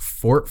call it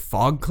Fort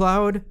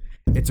Fogcloud.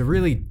 It's a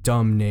really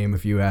dumb name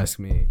if you ask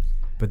me.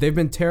 But they've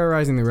been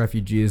terrorizing the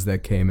refugees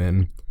that came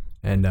in.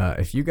 And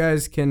if you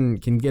guys can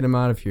get them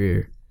out of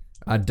here,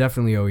 I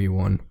definitely owe you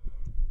one.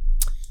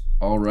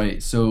 All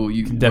right. So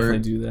you Can definitely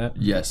do that.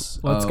 Yes.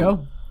 Let's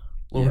go.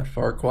 Lord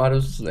Farquaad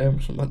is his name,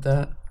 something like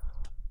that.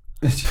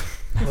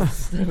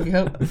 There we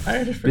go. I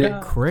already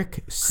forgot.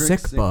 Crick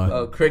Sickbug.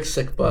 Oh, Crick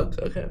Sick Bug.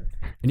 Okay.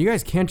 And you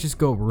guys can't just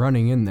go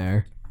running in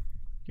there.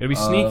 You gotta be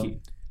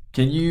sneaky.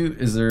 Can you?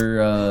 Is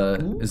there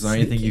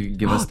anything you can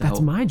give us to That's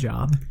help? my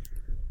job.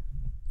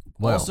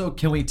 Well, Also,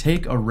 can we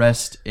take a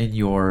rest in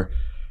your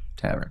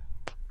tavern?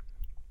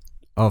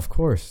 of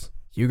course.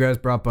 You guys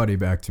brought Buddy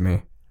back to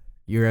me.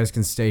 You guys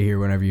can stay here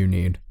whenever you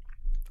need.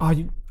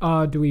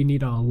 Do we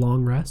need a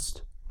long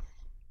rest?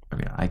 I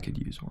mean, I could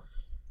use one.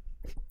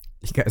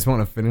 You guys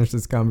want to finish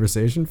this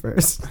conversation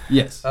first?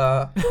 Yes.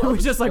 We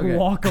just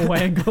walk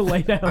away and go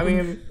lay down. I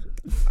mean,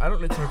 I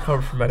don't need to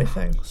recover from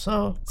anything,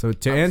 so. So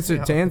to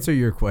answer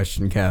your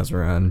question,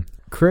 Kazaran,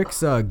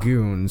 Crick's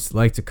goons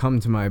like to come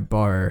to my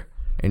bar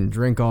and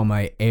drink all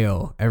my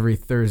ale every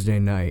Thursday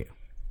night.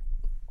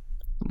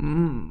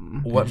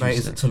 What night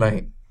is it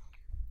tonight?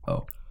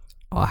 Oh.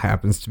 All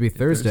happens to be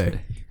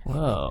Thursday.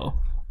 Well,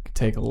 could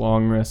take a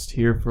long rest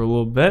here for a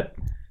little bit.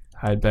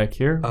 hide back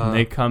here. When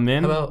they come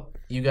in, How about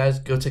you guys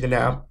go take a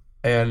nap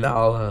and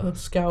I'll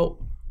scout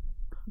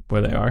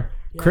where they are.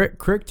 Yeah.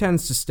 Crick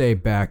tends to stay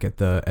back at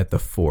the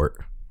fort.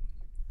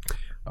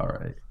 All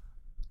right.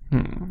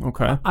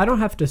 Okay. I don't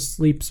have to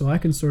sleep, so I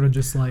can sort of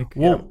just like.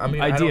 Well, I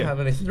mean, I don't have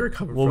anything to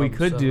recover What from. we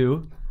could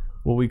do.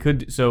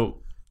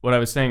 So what I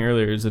was saying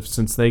earlier is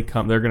since they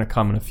come, they're going to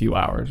come in a few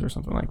hours or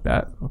something like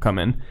that. They'll come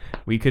in.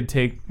 We could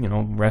take,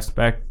 rest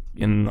back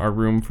in our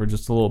room for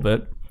just a little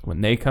bit. When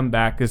they come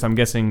back, because I'm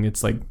guessing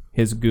it's like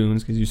his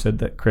goons, because you said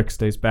that Crick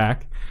stays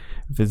back.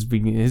 If it's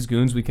his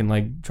goons, we can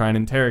like try and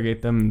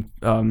interrogate them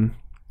and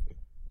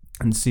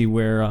see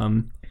where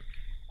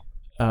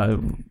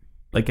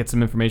like get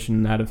some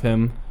information out of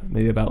him,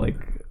 maybe about like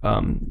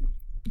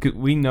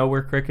we know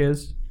where Crick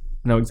is,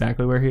 know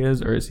exactly where he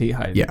is, or is he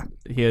hiding? Yeah,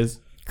 he is.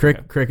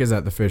 Crick is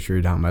at the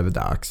fishery down by the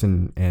docks,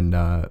 and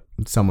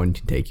someone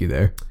can take you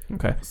there.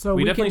 Okay, So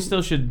we we definitely can-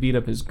 still should beat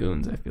up his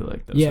goons. I feel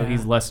like though, Yeah. so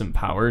he's less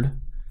empowered.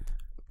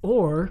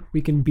 Or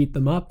we can beat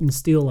them up and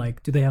steal,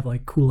 like, do they have,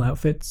 like, cool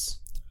outfits?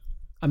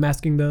 I'm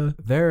asking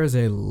There is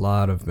a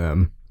lot of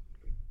them.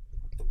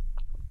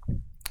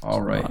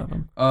 All right. lot of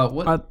them.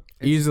 What?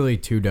 Easily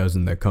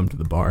 24 that come to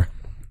the bar.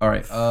 All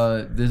right.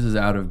 This is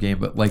out of game,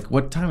 but like,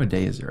 what time of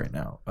day is it right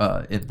now?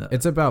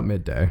 It's about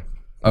midday.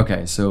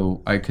 Okay,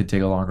 so I could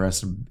take a long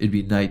rest. And it'd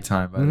be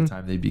nighttime by the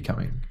time they'd be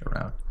coming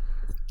around.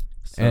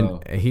 So,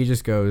 And he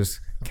just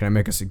goes, "Can I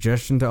make a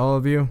suggestion to all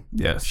of you?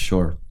 Yes.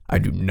 sure. I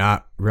do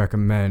not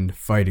recommend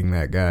fighting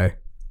that guy.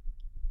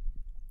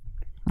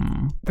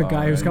 the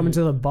guy who's coming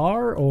to the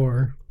bar,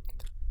 or.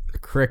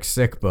 Crick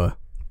Sikba.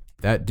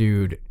 That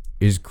dude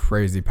is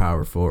crazy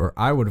powerful. Or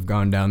I would have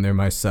gone down there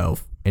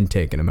myself and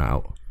taken him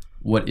out.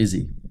 What is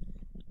he?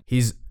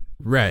 He's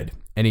red,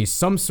 and he's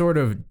some sort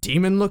of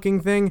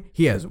demon-looking thing.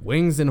 He has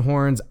wings and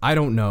horns. I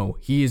don't know.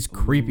 He is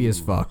creepy as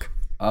fuck.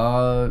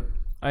 Uh,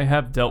 I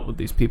have dealt with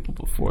these people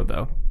before,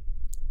 though.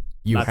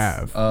 You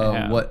That's- have.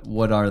 Yeah.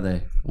 what are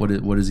they? What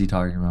is he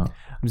talking about?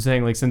 I'm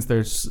saying, like, since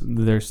they're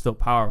still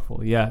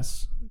powerful,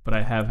 yes, but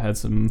I have had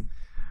some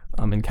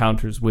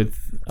encounters with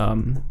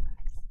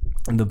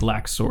the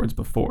black swords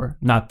before.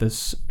 Not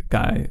this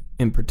guy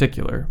in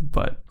particular,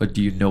 but But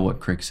do you know what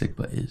Crick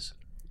Sigma is?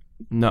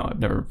 no, I've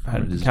never had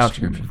What an is encounter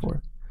description?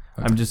 before.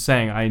 I'm just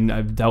saying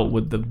I've dealt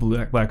with the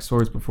black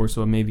swords before,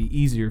 so it may be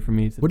easier for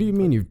me to. What do you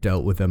mean you've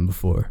dealt with them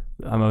before?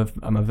 I'm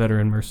a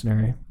veteran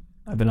mercenary.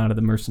 I've been out of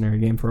the mercenary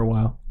game for a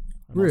while.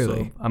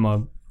 Really?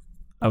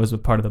 I was a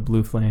part of the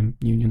Blue Flame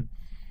Union.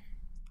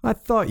 I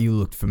thought you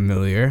looked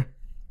familiar.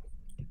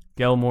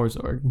 Gel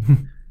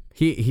Morzorg.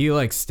 He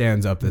like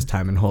stands up this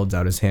time and holds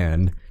out his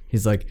hand.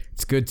 He's like,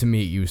 "It's good to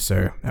meet you,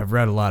 sir. I've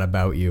read a lot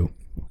about you.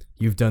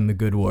 You've done the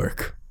good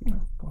work."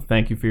 Well,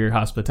 thank you for your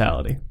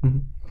hospitality.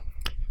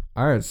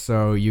 All right,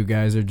 so you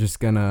guys are just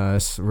gonna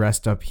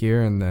rest up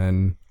here, and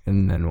then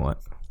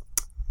what?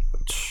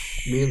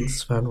 Me and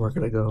Sven, we're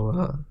gonna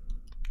go.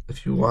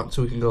 If you want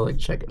to, we can go like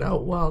check it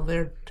out while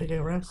they're taking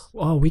a rest.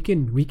 Oh, we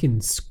can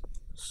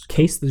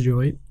case the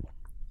joint.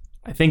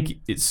 I think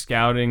it's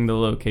scouting the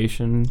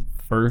location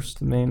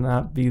first may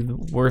not be the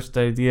worst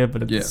idea,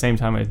 but at the same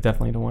time, I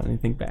definitely don't want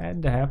anything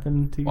bad to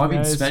happen to you Well, I mean,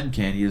 guys. Sven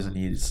can. He doesn't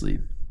need to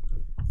sleep.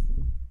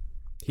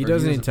 He Or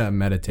doesn't he need to doesn't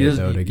meditate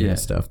though to need- get yeah.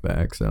 his stuff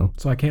back. So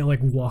So I can't, like,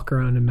 walk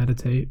around and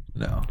meditate.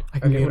 No. I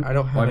can mean, get- I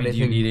don't have Well, I mean, do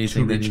you anything, need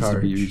anything to that needs to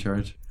be recharge.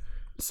 recharged?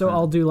 So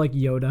I'll do, like,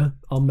 Yoda.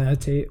 I'll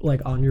meditate,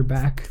 like, on your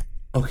back.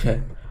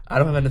 Okay, I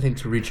don't have anything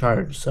to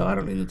recharge, so I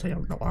don't need to take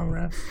a long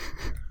rest.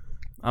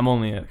 I'm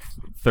only at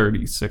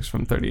 36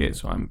 from 38,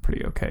 so I'm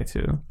pretty okay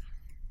too.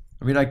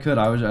 I mean, I could.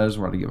 I just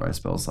wanted to get my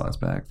spell slots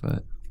back,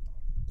 but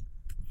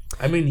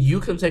I mean, you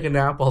can take a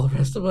nap while the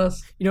rest of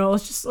us. You know,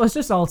 let's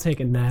just all take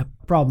a nap.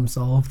 Problem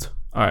solved.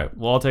 All right,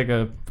 well, I'll take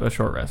a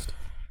short rest.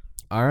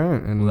 all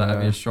right, and I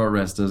mean, a short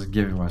rest doesn't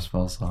give me my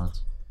spell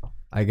slots.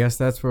 I guess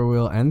that's where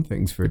we'll end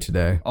things for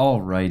today.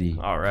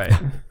 Alrighty. All right.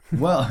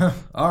 Well,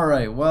 all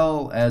right.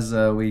 Well, as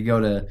we go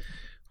to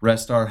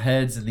rest our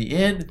heads in the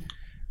inn,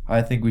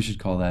 I think we should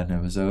call that an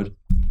episode.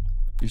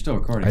 You're still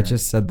recording. I right?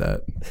 just said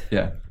that.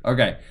 Yeah.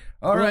 Okay.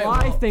 All right. Well,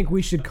 I think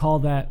we should call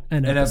that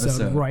an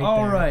episode right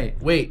All there.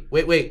 right.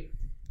 Wait.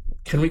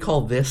 Can we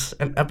call this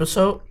an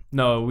episode?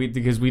 No,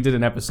 because we did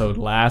an episode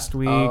last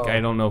week. Oh, I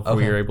don't know if we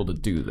okay. were able to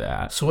do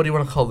that. So what do you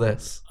want to call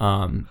this?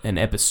 An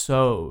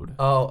episode.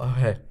 Oh,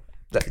 okay.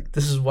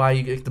 This is why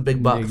you get the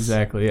big bucks.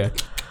 Exactly. Yeah.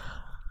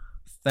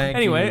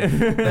 Anyway,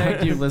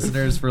 thank you,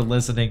 listeners, for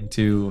listening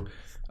to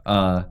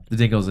the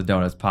Dingles and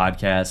Donuts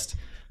podcast.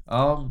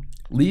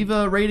 Leave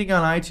a rating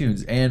on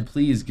iTunes and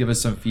please give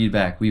us some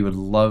feedback. We would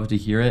love to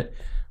hear it.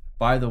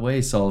 By the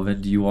way,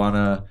 Sullivan, do you want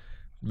to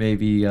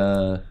maybe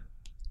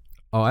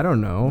Oh, I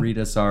don't know. read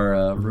us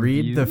our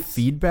Read the reviews?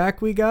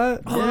 feedback we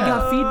got. Oh, we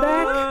got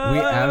feedback? We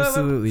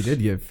absolutely did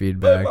get My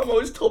feedback. mom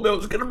always told me I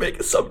was gonna make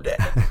it someday.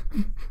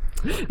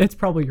 It's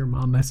probably your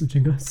mom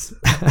messaging us.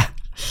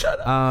 Shut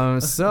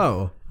up.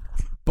 So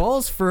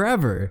Balls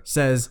Forever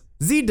says,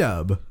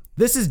 Z-Dub,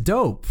 this is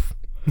dope.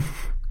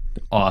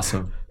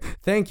 Awesome.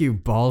 Thank you,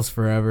 Balls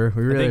Forever.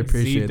 We really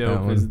appreciate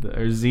that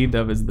one.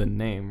 Z-Dub is the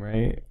name,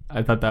 right?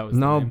 I thought that was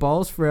No, the name.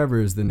 Balls Forever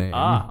is the name.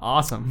 Ah,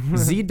 awesome.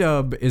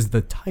 Z-Dub is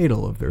the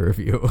title of the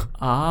review.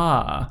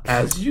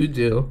 As you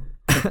do.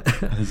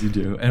 As you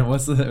do. And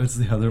what's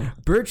the other one?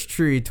 Birch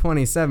Tree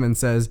 27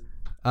 says,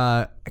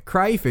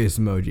 cry face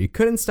emoji.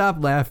 Couldn't stop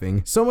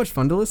laughing. So much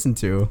fun to listen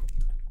to.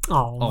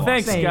 Oh,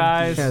 Thanks,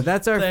 guys. Yeah,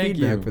 that's our Thank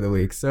feedback you. for the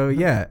week. So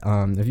yeah,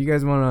 if you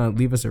guys want to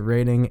leave us a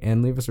rating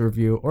and leave us a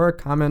review or a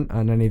comment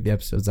on any of the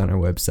episodes on our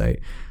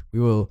website, we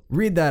will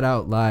read that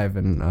out live.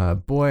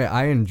 And boy,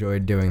 I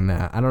enjoyed doing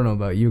that. I don't know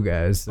about you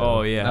guys. So.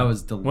 Oh yeah, That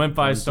was went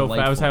by so fast.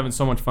 I was having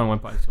so much fun.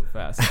 Went by so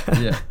fast.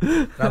 Yeah.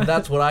 Now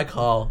that's what I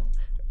call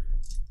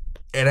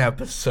an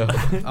episode.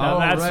 Now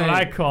that's what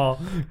I call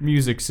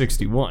Music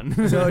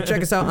 61. So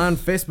check us out on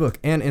Facebook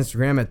and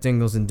Instagram at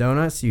Dingles and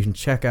Donuts. You can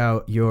check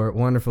out your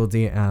wonderful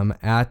DM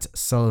at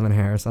Sullivan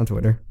Harris on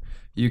Twitter.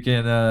 You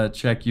can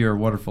check your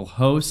wonderful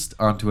host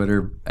on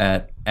Twitter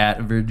at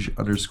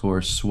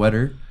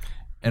average_sweater.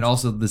 And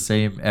also the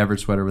same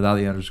average sweater without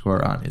the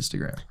underscore on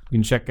Instagram. You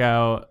can check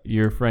out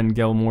your friend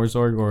Gel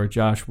Morzorg or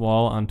Josh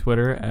Wall on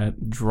Twitter at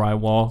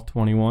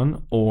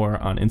Drywall21 or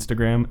on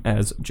Instagram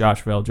as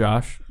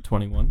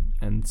JoshValeJosh21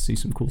 and see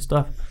some cool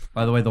stuff.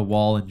 By the way, the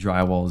wall in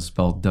drywall is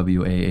spelled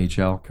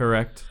WAHL.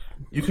 Correct.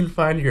 You can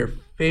find your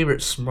favorite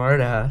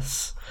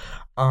smartass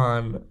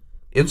on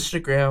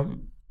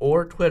Instagram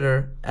or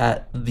Twitter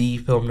at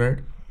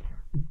TheFilmNerd.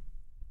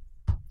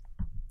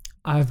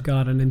 I've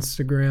got an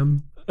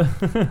Instagram.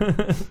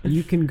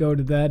 You can go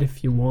to that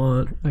if you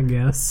want, I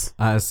guess.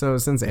 So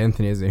since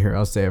Anthony isn't here,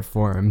 I'll say it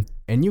for him.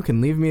 And you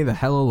can leave me the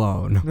hell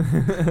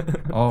alone.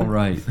 All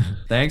right.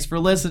 Thanks for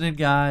listening,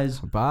 guys.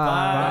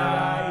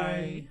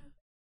 Bye.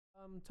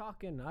 I'm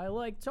talking. I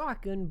like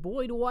talking.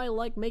 Boy, do I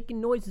like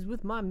making noises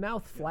with my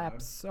mouth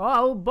flaps.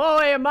 Oh,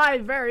 boy, am I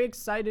very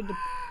excited.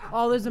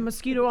 Oh, there's a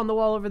mosquito on the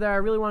wall over there. I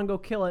really want to go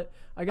kill it.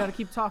 I got to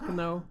keep talking,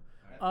 though.